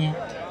ṣèkọ́tà nu wọn.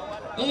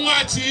 Wọ́n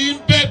á ti ń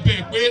bẹ̀bẹ̀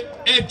pé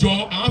ẹjọ́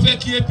àwọn fẹ́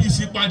kí APC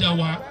padà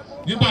wá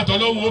nígbà tó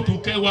lọ́wọ́ ó tó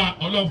kẹwàá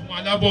ọlọ́fun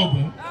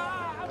alábọ̀gún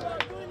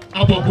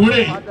Abogun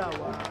rè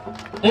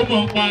ó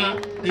mọ̀ ń pa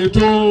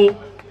ètò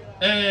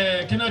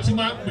kí náà ti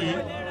máa ń pè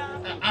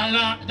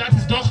ara that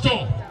is doctor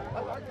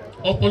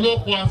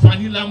ọ̀pọ̀lọpọ̀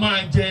àǹfààní la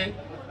máa jẹ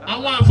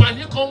àwọn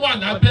àǹfààní kan wà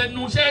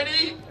lábẹ́nu ṣẹ́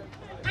rí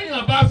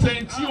téèyàn bá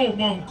fẹ́ tí ò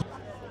mọ nǹkan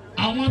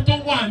àwọn tó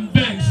wà ń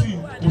bẹ̀ sí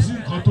kò sí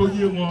nǹkan tó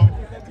yé wọn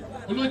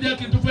olójẹ́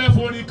kí n tún fẹ́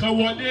forí kan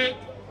wọlé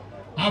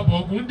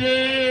Abogun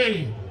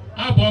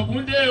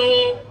dé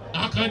o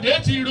Àkàndé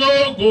ti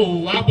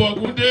rógò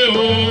Abogun dé o.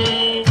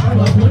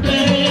 Abogun dé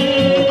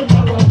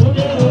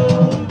o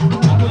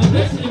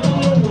Àkàndé ti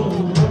rógò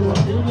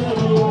Abogun dé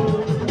o.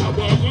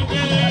 Abogun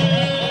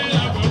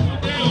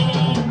dé o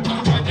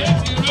Àkàndé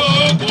ti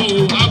rógò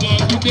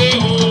Abogun dé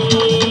o.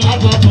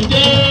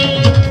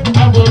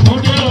 Abogun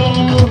dé o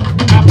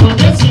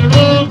Àkàndé ti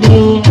rógò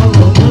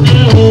Abogun dé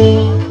o.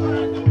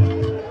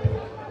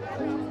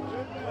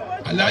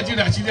 Alhaji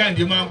Rasheed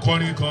Ayinde máa ń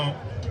kọrin kan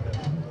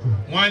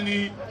wọ́n ní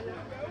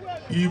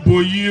ìbò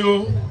yìí o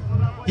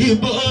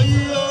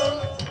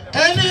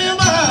ẹni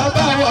máa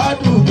bá wa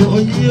dùbò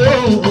yìí o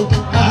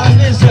a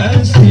ní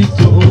sẹ́ǹsì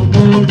tó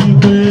mórí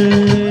pé.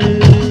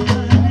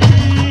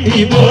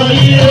 Ìbò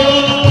yìí o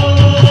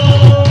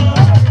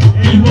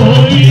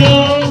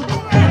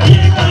ẹni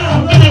máa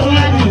bá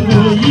wa dùbò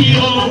yìí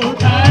o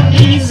a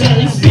ní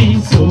sẹ́ǹsì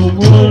tó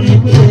mórí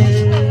pé.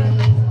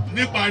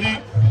 Níparí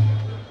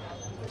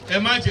ẹ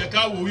má jẹ́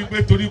ká wò wípé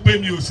torí pé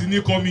mi ò sí ní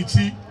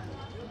kọ́mítì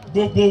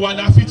gbogbo wa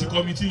la fìtì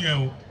kọ́mítì yẹn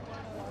o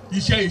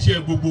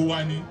iṣẹ́ gbogbo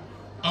wa ni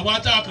àwa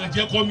tá a kàn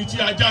jẹ́ kọ́mítì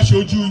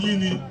ajáṣojú yín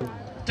ni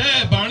tẹ́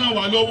ẹ̀ bá ràn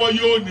wá lọ́wọ́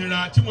yóò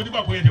nira tí mo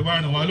nígbà pé ẹ̀ bá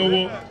ràn wá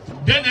lọ́wọ́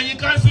dẹ́nà yín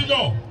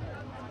kánsílọ̀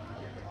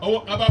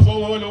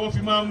abáfọwọ́ lọ́wọ́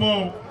fi máa ń mọ́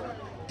o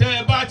tẹ́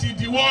ẹ bá ti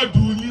di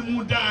wọ́ọ̀dù yín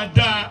mú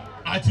dáadáa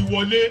àti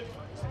wọlé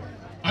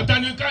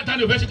àtàní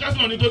òfẹ́ ṣe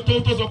kánsílọ̀ ni tó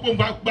sọ pé òun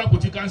gbàgbó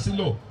ti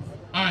kánsílọ̀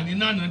àní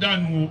nànà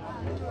dànù o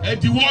ẹ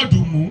di wọ́ọ̀dù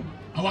mú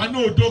àwa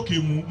náà dókè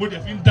mú mo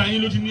dẹ̀ fi ń da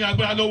yín lójú ní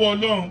agbára lọ́wọ́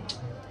Ọlọ́run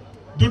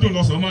dúdú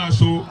lọ́sàn máa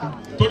so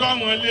torí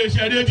àwọn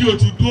iléeṣẹ́ rédíò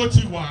ti dúró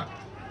ti wà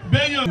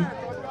bẹ́yàn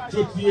tó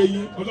ti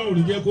eyín Ọlọ́run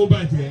ní jẹ́ kó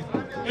bàjẹ́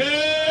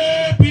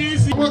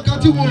APC. wọ́n ká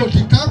tí wọn ò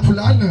kí káàpù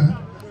lánàá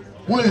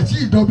wọn lè tí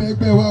ìdọ́gba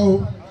ẹgbẹ́ wa o.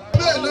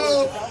 bẹ́ẹ̀ lọ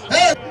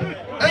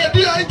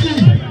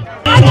DIG.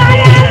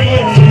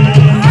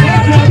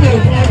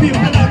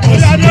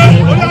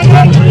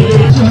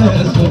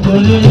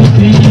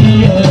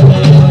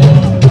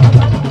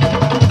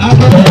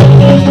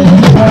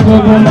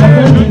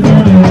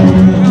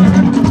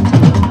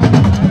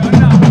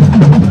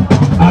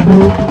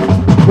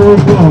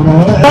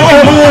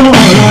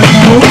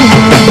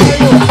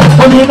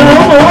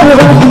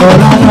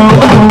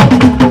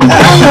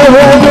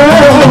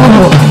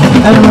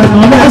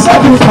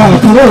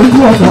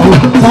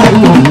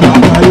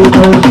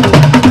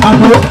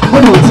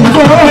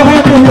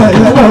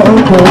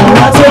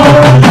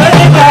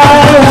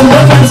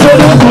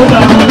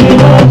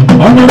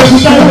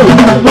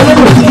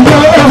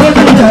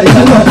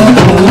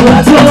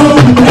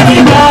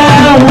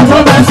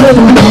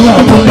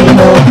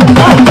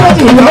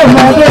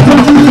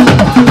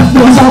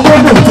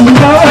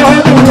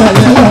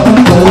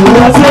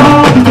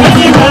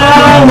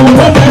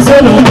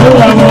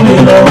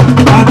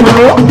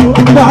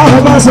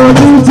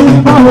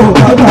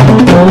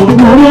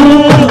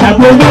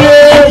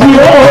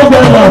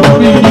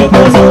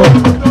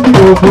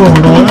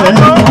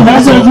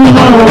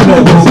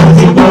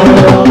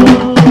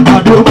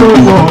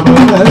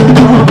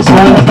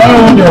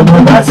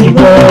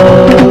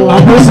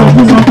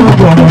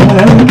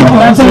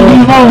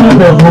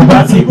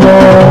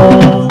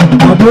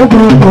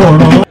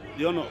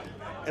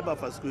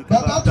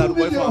 Bàbá tún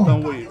mílíọ̀nù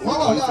wọ́n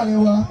wà láàrin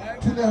wa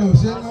tún lè rò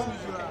ṣe ná.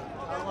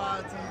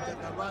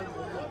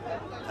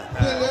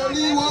 Tẹ̀lé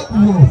rí wọ́ọ̀dù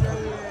wò.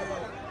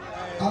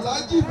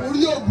 Aláàjì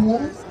Múrí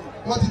Ògún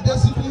wọ́n ti dé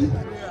síbí.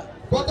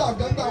 Kódà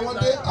gbẹ́ngbà wọn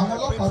dé àwọn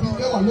ọlọ́pàá bíi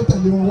 10 ló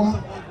tẹ̀lé wọn wá.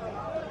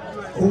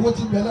 Owó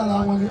ti bẹ̀ lára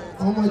wọn ni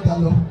ọmọ ìjà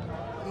lọ.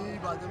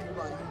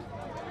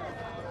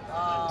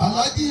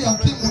 Aláàjì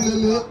Akeem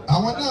Lele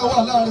àwọn náà wà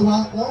láàrin wa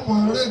wọ́n mọ̀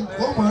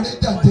ọ́rẹ́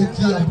jàjẹ́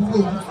kí àdúgbò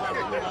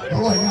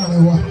wọ́n wà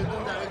láàrin wa.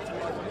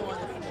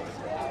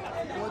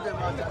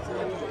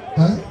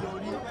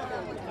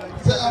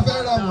 Ṣé a fẹ́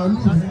ra màálù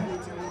ni?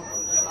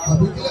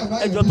 Àbí kílẹ̀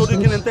báyìí. Ẹjọ́ torí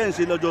kí ni tẹ́ ń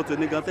ṣe lọ́jọ́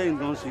tòní gan tẹ́yìn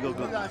gan ṣe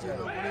gangan.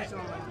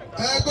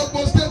 Gbogbo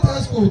state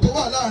expo tó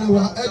wà láàrin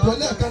wa ẹjọ́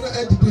lẹ́ẹ̀kan náà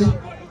ẹ dìde.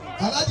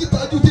 Aláàjì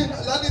Tajudeen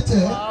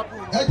Lánìtẹ̀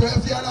ẹjọ́ ẹ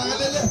fi ara ẹ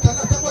lẹ́lẹ́ẹ̀kan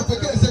náà tẹ́wọ̀ pé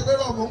kí ẹ ṣe pé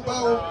rọ̀ mọ́ ń bá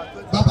o.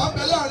 bàbá ń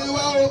bẹ láàrin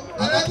wa o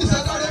aláàjì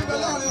Sàdáre ń bẹ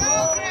láàrin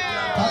wa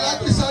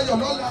aláàjì Sayọ̀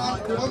lọ́la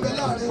wọ́n ń bẹ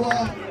láàrin wa.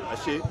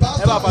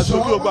 ẹ bá fà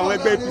sójú gbogbo àwọn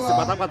ẹgbẹ́ APC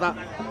pátápátá.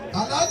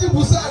 aláàjì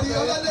Bùsàrí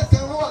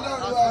ọlẹ́lẹ́kẹ̀ wọ́n wà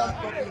láàrin wa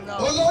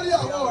olórí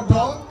àwọn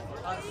ọ̀dọ́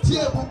tí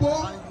èbúgbó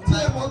tí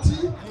èmọtí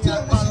tí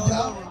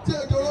èmùsìgá tí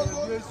èdòrógbó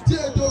tí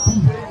èdòbì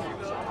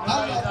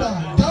alàgbà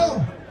dáhùn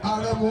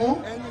àrẹ̀mú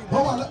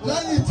wọ́n wà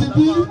lẹ́yìn tí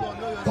bí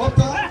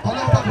ọ̀tá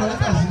ọlọ́pàá bẹ̀rẹ̀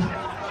kà sí.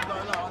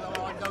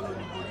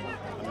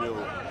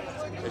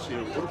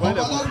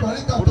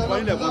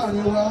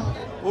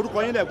 orúkọ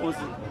yín lẹ́kùn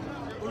sí.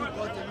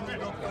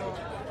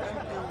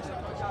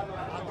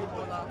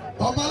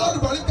 ọmọ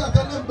aládùbárí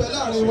kàkẹ́ ní ń bẹ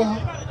láàrin wa.